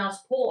that everyone else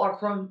pull are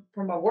from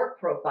a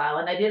work profile,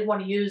 and I didn't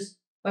want to use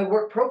my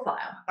work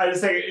profile. I just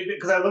say,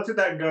 because I looked at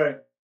that and going,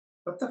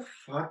 what the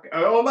fuck?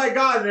 Oh my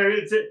God,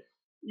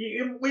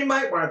 we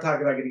might want to talk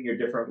about getting you a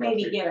different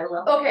Maybe picture. get a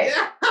little. Okay,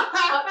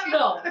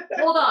 no,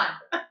 hold on,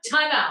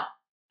 time out.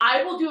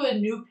 I will do a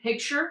new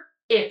picture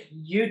if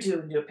you do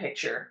a new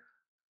picture.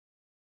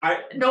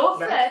 No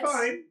offense. That's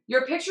fine.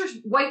 Your pictures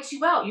whites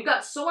you out. You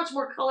got so much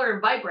more color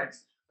and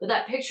vibrance. But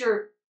that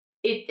picture,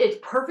 it's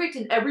perfect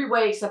in every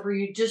way except for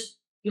you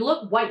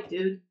look white,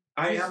 dude.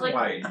 I Just am like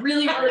white.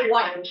 really, really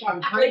white.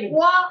 I'm kind of.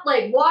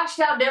 Like washed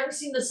out, never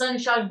seen the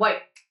sunshine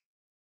white.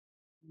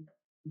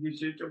 You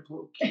should have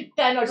put-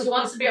 I know she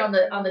wants to be on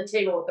the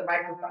table with the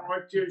microphone.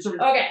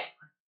 Okay.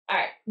 All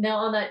right. Now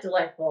on that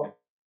delightful.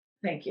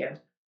 Thank you.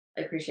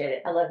 I appreciate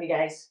it. I love you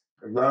guys.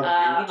 Love you.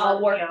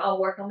 I'll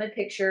work on my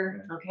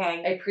picture. I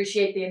Okay.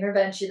 appreciate the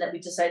intervention that we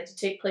decided to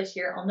take place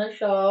here on the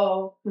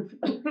show.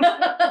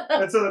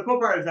 And so the cool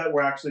part is that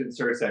we're actually in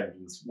search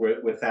engines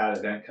with that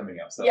event coming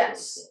up. So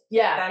that's Yes.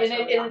 Yeah. That's And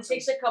really it awesome.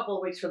 takes a couple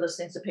of weeks for those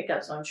things to pick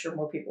up, so I'm sure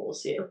more people will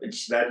see it.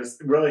 Which that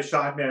just really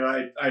shocked me.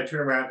 And I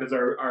turn around because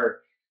our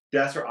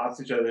desks are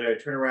opposite each other. And I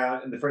turn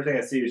around, and the first thing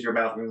I see is your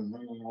mouth.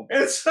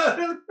 And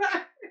so,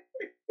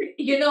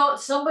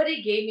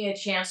 somebody gave me a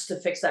chance to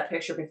fix that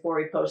picture before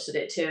we posted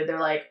it too. They're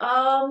like,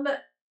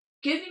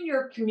 given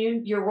your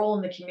role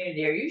in the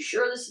community, are you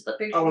sure this is the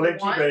picture oh, well, you then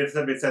want? if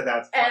somebody said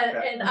that.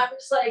 And I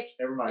was like,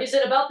 Never mind. is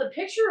it about the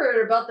picture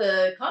or about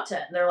the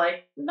content? And they're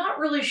like, not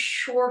really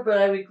sure, but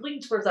I would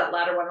lean towards that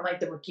latter one. I'm like,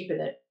 then we're keeping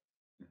it.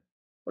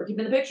 We're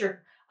keeping the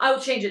picture. I will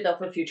change it though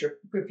for future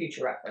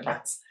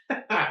reference.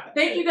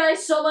 Thank you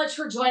guys so much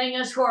for joining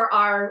us for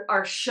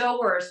our show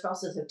where our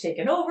spouses have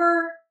taken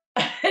over.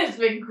 It's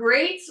been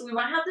great. We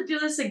might have to do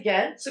this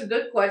again. Some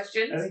good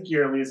questions. I think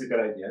yearly is a good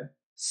idea.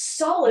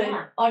 Solid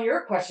Yeah. on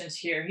your questions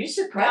here. You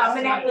surprised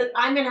I'm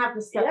gonna have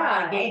to step Yeah.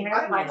 up my game. I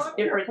That's love my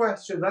your difference.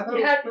 questions. I thought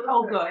You it had- was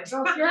Oh, perfect.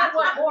 good. You had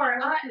one more.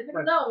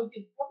 No, we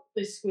could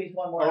probably squeeze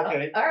one more.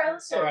 Okay. Out. All right,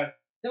 let's do All it. right.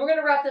 Then we're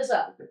gonna wrap this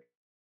up.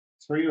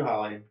 It's for you,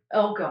 Holly.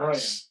 Oh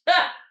gosh.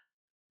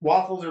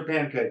 Waffles or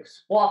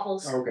pancakes?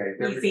 Waffles. Okay.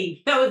 there we go.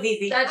 Easy. That was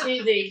easy. That's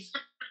easy.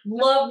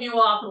 Love me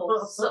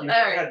waffles. So, all You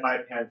right. had my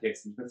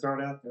pancakes and throw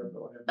it out there.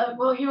 Go ahead.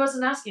 Well, he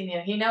wasn't asking you.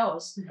 He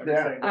knows. I'm just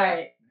Yeah. saying. All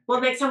right. Well,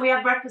 next time we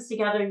have breakfast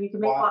together, you can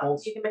make Waffles.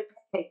 waffles. You can make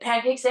pancakes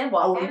Pancakes and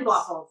waffles. and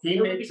waffles. He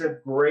makes a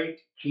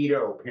great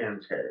keto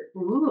pancake.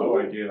 Ooh. Oh,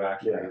 I do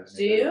actually. Yeah.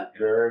 Do you?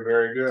 Very,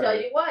 very good. Tell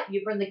you what,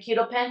 you bring the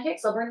keto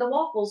pancakes, I'll bring the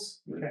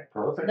waffles Okay,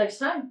 perfect. next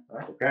time.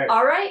 Okay.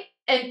 All right.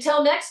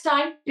 Until next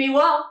time, be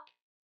well.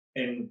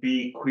 And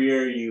be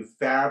queer, you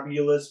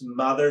fabulous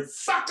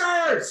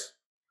motherfuckers!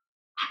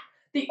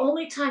 The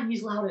only time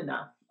he's loud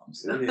enough.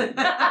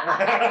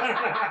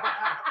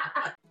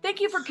 Thank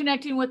you for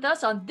connecting with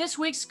us on this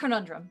week's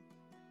Conundrum.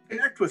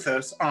 Connect with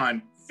us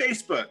on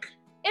Facebook,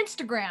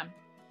 Instagram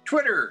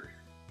Twitter,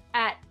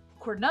 at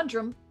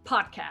Conundrum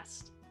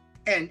Podcast.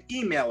 and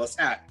email us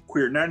at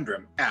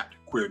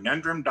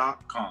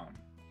queernundrum@queernundrum.com.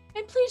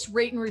 And please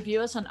rate and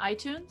review us on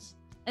iTunes.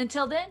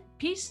 Until then,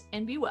 peace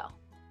and be well.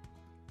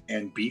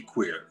 And be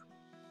queer.